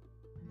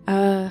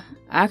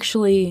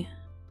 Actually,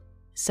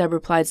 Seb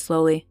replied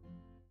slowly.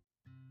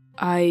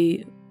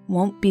 I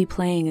won't be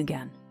playing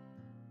again.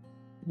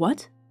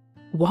 What?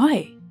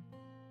 Why?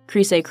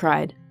 Chryse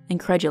cried,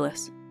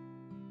 incredulous.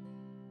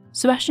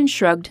 Sebastian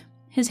shrugged,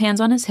 his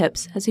hands on his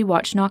hips as he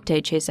watched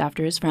Nocte chase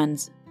after his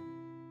friends.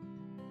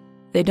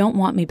 They don't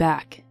want me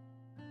back.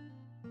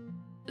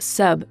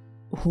 Seb,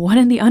 what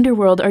in the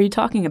underworld are you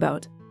talking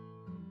about?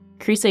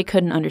 Chryse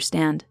couldn't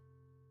understand.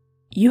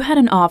 You had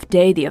an off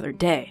day the other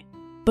day,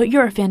 but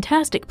you're a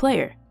fantastic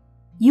player.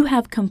 You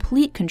have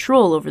complete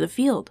control over the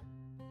field.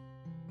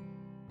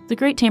 The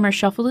Great Tamer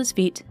shuffled his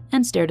feet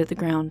and stared at the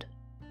ground.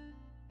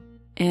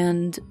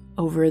 And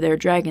over their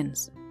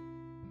dragons.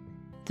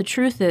 The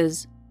truth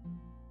is,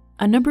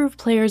 a number of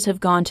players have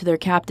gone to their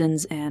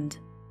captains and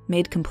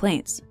made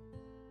complaints.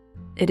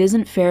 It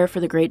isn't fair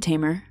for the Great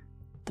Tamer,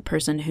 the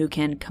person who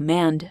can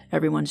command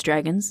everyone's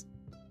dragons,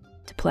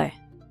 to play.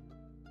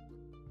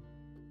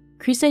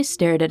 Chryse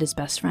stared at his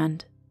best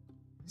friend.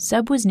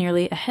 Seb was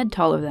nearly a head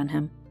taller than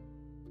him.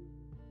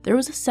 There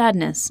was a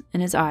sadness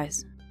in his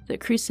eyes that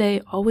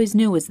Chryse always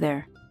knew was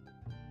there,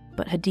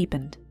 but had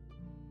deepened.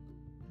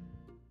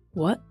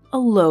 What a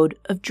load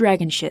of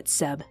dragon shit,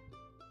 Seb.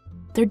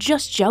 They're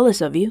just jealous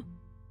of you.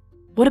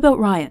 What about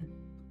Ryan?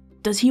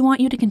 Does he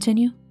want you to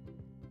continue?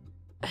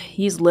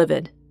 He's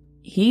livid.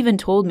 He even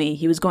told me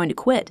he was going to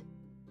quit,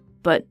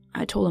 but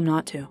I told him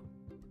not to.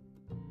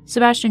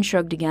 Sebastian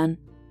shrugged again.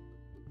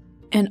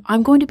 And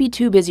I'm going to be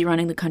too busy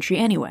running the country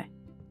anyway.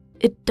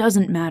 It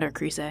doesn't matter,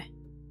 Crise.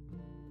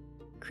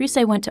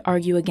 Crise went to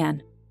argue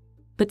again,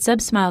 but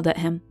Seb smiled at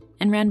him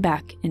and ran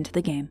back into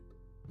the game.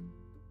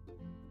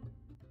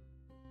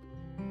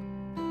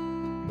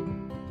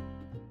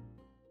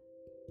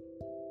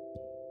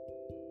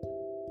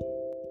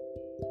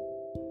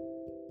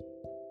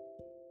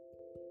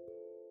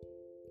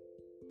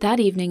 That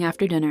evening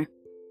after dinner,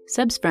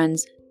 Seb's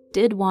friends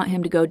did want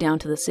him to go down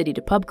to the city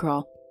to pub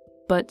crawl,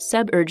 but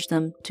Seb urged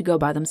them to go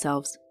by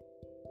themselves.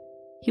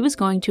 He was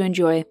going to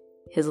enjoy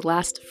his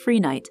last free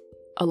night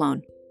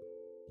alone.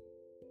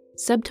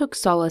 Seb took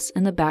solace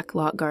in the back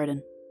lot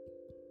garden.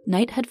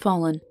 Night had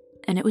fallen,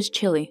 and it was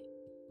chilly,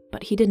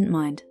 but he didn't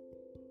mind.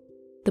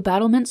 The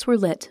battlements were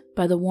lit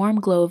by the warm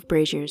glow of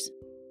braziers,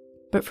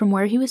 but from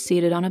where he was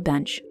seated on a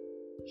bench,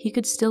 he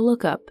could still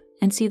look up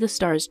and see the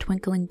stars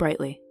twinkling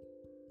brightly.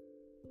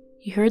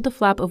 He heard the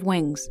flap of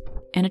wings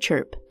and a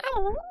chirp.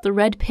 The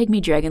red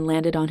pygmy dragon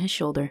landed on his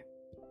shoulder.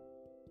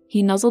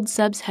 He nuzzled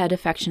Seb's head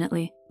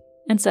affectionately,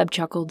 and Seb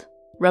chuckled,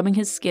 rubbing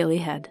his scaly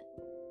head.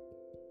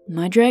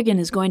 My dragon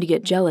is going to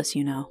get jealous,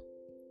 you know.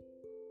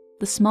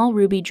 The small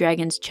ruby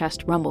dragon's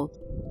chest rumbled,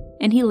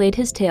 and he laid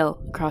his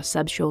tail across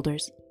Seb's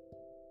shoulders.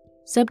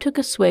 Seb took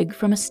a swig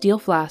from a steel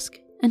flask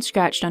and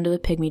scratched under the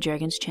pygmy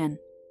dragon's chin.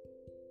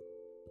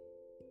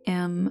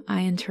 Am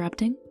I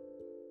interrupting?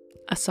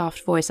 A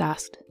soft voice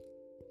asked.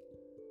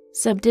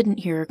 Seb didn't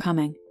hear her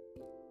coming.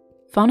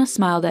 Fauna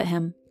smiled at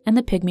him, and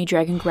the pygmy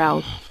dragon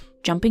growled,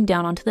 jumping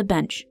down onto the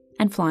bench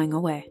and flying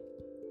away.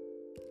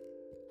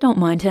 Don't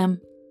mind him.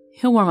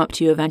 He'll warm up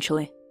to you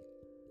eventually.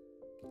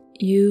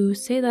 You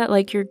say that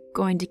like you're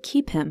going to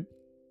keep him.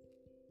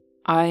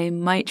 I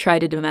might try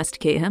to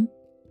domesticate him.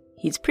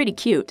 He's pretty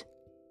cute.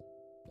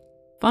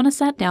 Fauna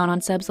sat down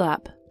on Seb's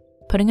lap,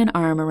 putting an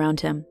arm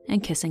around him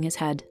and kissing his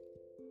head.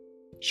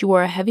 She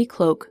wore a heavy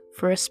cloak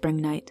for a spring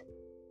night.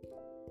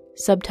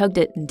 Seb tugged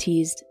it and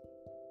teased,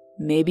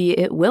 Maybe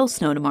it will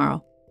snow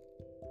tomorrow.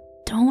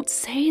 Don't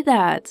say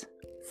that,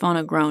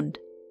 Fauna groaned,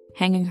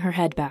 hanging her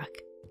head back.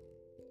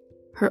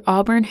 Her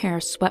auburn hair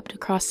swept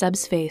across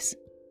Seb's face,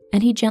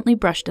 and he gently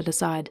brushed it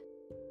aside.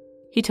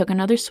 He took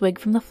another swig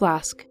from the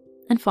flask,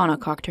 and Fauna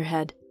cocked her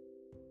head.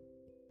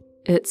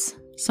 It's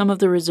some of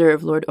the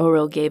reserve Lord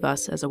Oril gave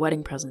us as a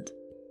wedding present,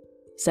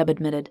 Seb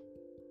admitted,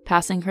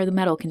 passing her the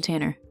metal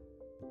container.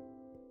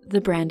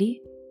 The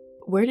brandy?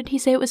 Where did he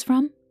say it was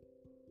from?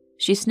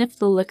 She sniffed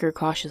the liquor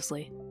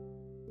cautiously.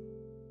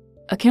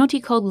 A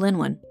county called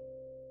Linwin.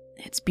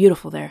 It's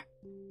beautiful there.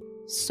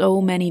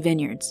 So many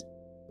vineyards,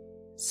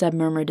 Seb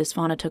murmured as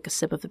Fauna took a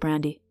sip of the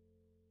brandy.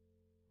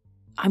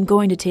 I'm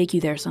going to take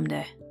you there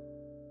someday.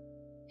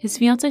 His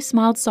fiancée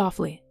smiled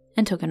softly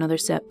and took another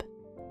sip.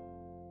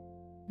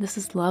 This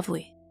is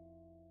lovely.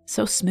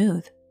 So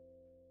smooth.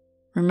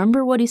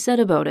 Remember what he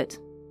said about it,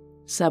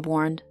 Seb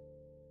warned.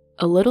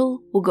 A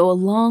little will go a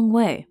long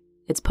way.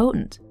 It's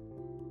potent.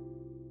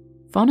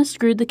 Fauna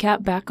screwed the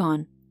cap back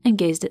on and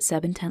gazed at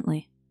Seb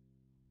intently.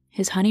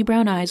 His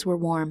honey-brown eyes were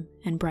warm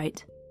and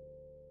bright.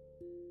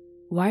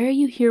 Why are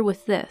you here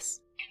with this?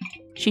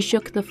 She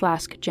shook the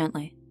flask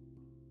gently.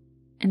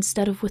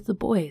 Instead of with the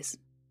boys.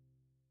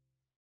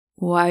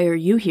 Why are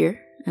you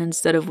here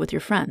instead of with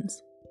your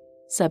friends?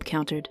 Seb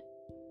countered.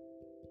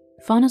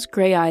 Fauna's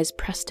gray eyes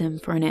pressed him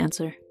for an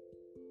answer.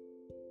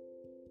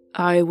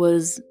 I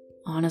was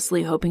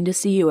honestly hoping to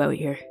see you out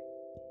here.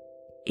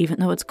 Even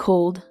though it's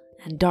cold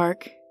and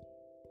dark,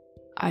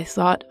 I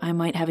thought I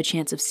might have a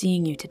chance of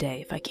seeing you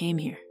today if I came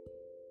here.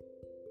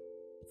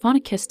 Fauna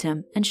kissed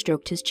him and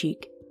stroked his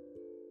cheek.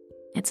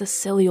 It's a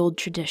silly old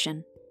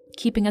tradition,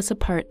 keeping us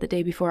apart the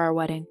day before our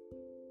wedding.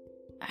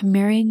 I'm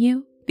marrying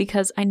you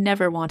because I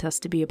never want us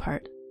to be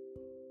apart.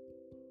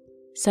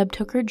 Seb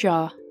took her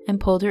jaw and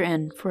pulled her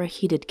in for a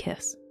heated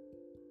kiss.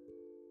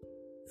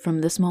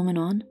 From this moment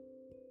on,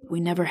 we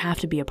never have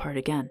to be apart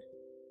again.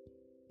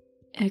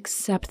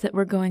 Except that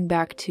we're going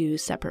back to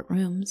separate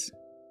rooms.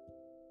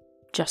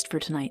 Just for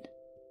tonight.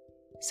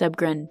 Seb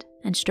grinned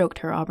and stroked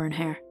her auburn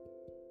hair.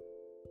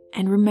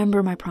 And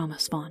remember my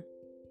promise, Fawn.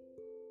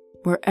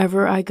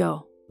 Wherever I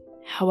go,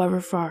 however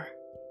far,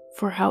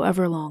 for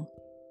however long,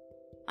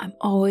 I'm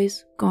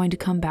always going to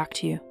come back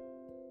to you.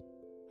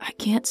 I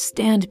can't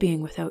stand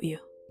being without you.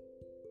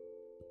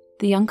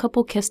 The young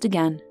couple kissed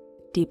again,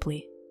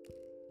 deeply.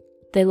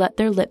 They let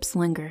their lips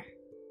linger.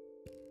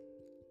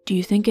 Do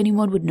you think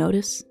anyone would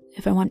notice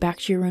if I went back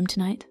to your room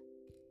tonight?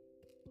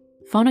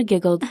 Fauna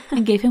giggled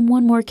and gave him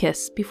one more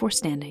kiss before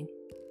standing.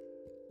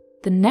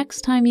 The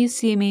next time you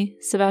see me,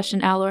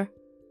 Sebastian Allor,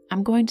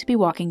 I'm going to be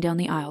walking down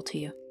the aisle to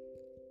you.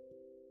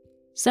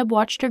 Seb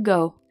watched her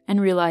go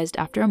and realized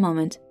after a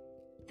moment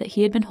that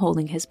he had been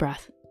holding his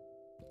breath.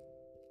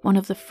 One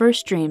of the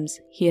first dreams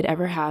he had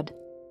ever had,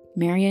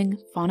 marrying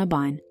Fauna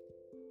Bine,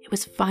 it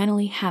was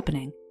finally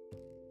happening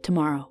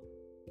tomorrow.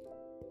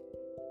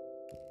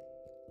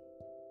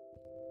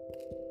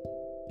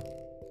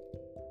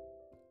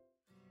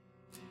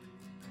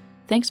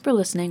 Thanks for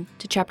listening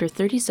to Chapter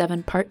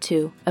 37, Part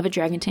 2 of A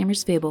Dragon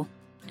Tamer's Fable,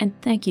 and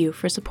thank you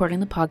for supporting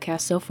the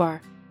podcast so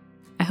far.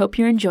 I hope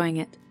you're enjoying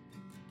it.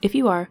 If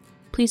you are,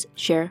 please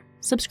share,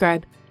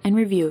 subscribe, and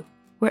review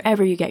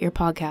wherever you get your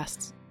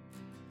podcasts.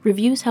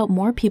 Reviews help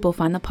more people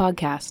find the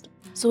podcast,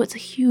 so it's a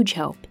huge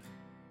help.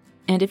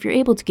 And if you're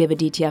able to give a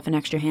DTF an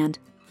extra hand,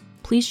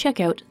 please check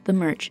out the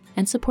merch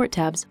and support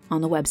tabs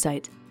on the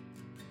website.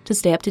 To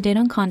stay up to date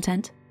on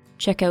content,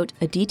 check out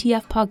a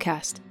DTF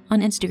podcast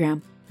on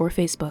Instagram or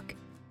Facebook.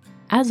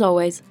 As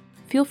always,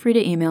 feel free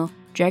to email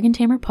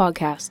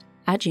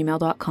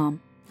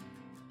dragontamerpodcast@gmail.com.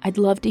 I'd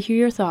love to hear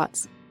your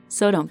thoughts,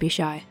 so don't be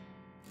shy.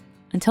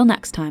 Until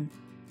next time,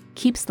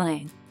 keep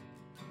slaying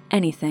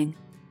anything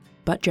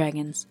but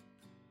dragons.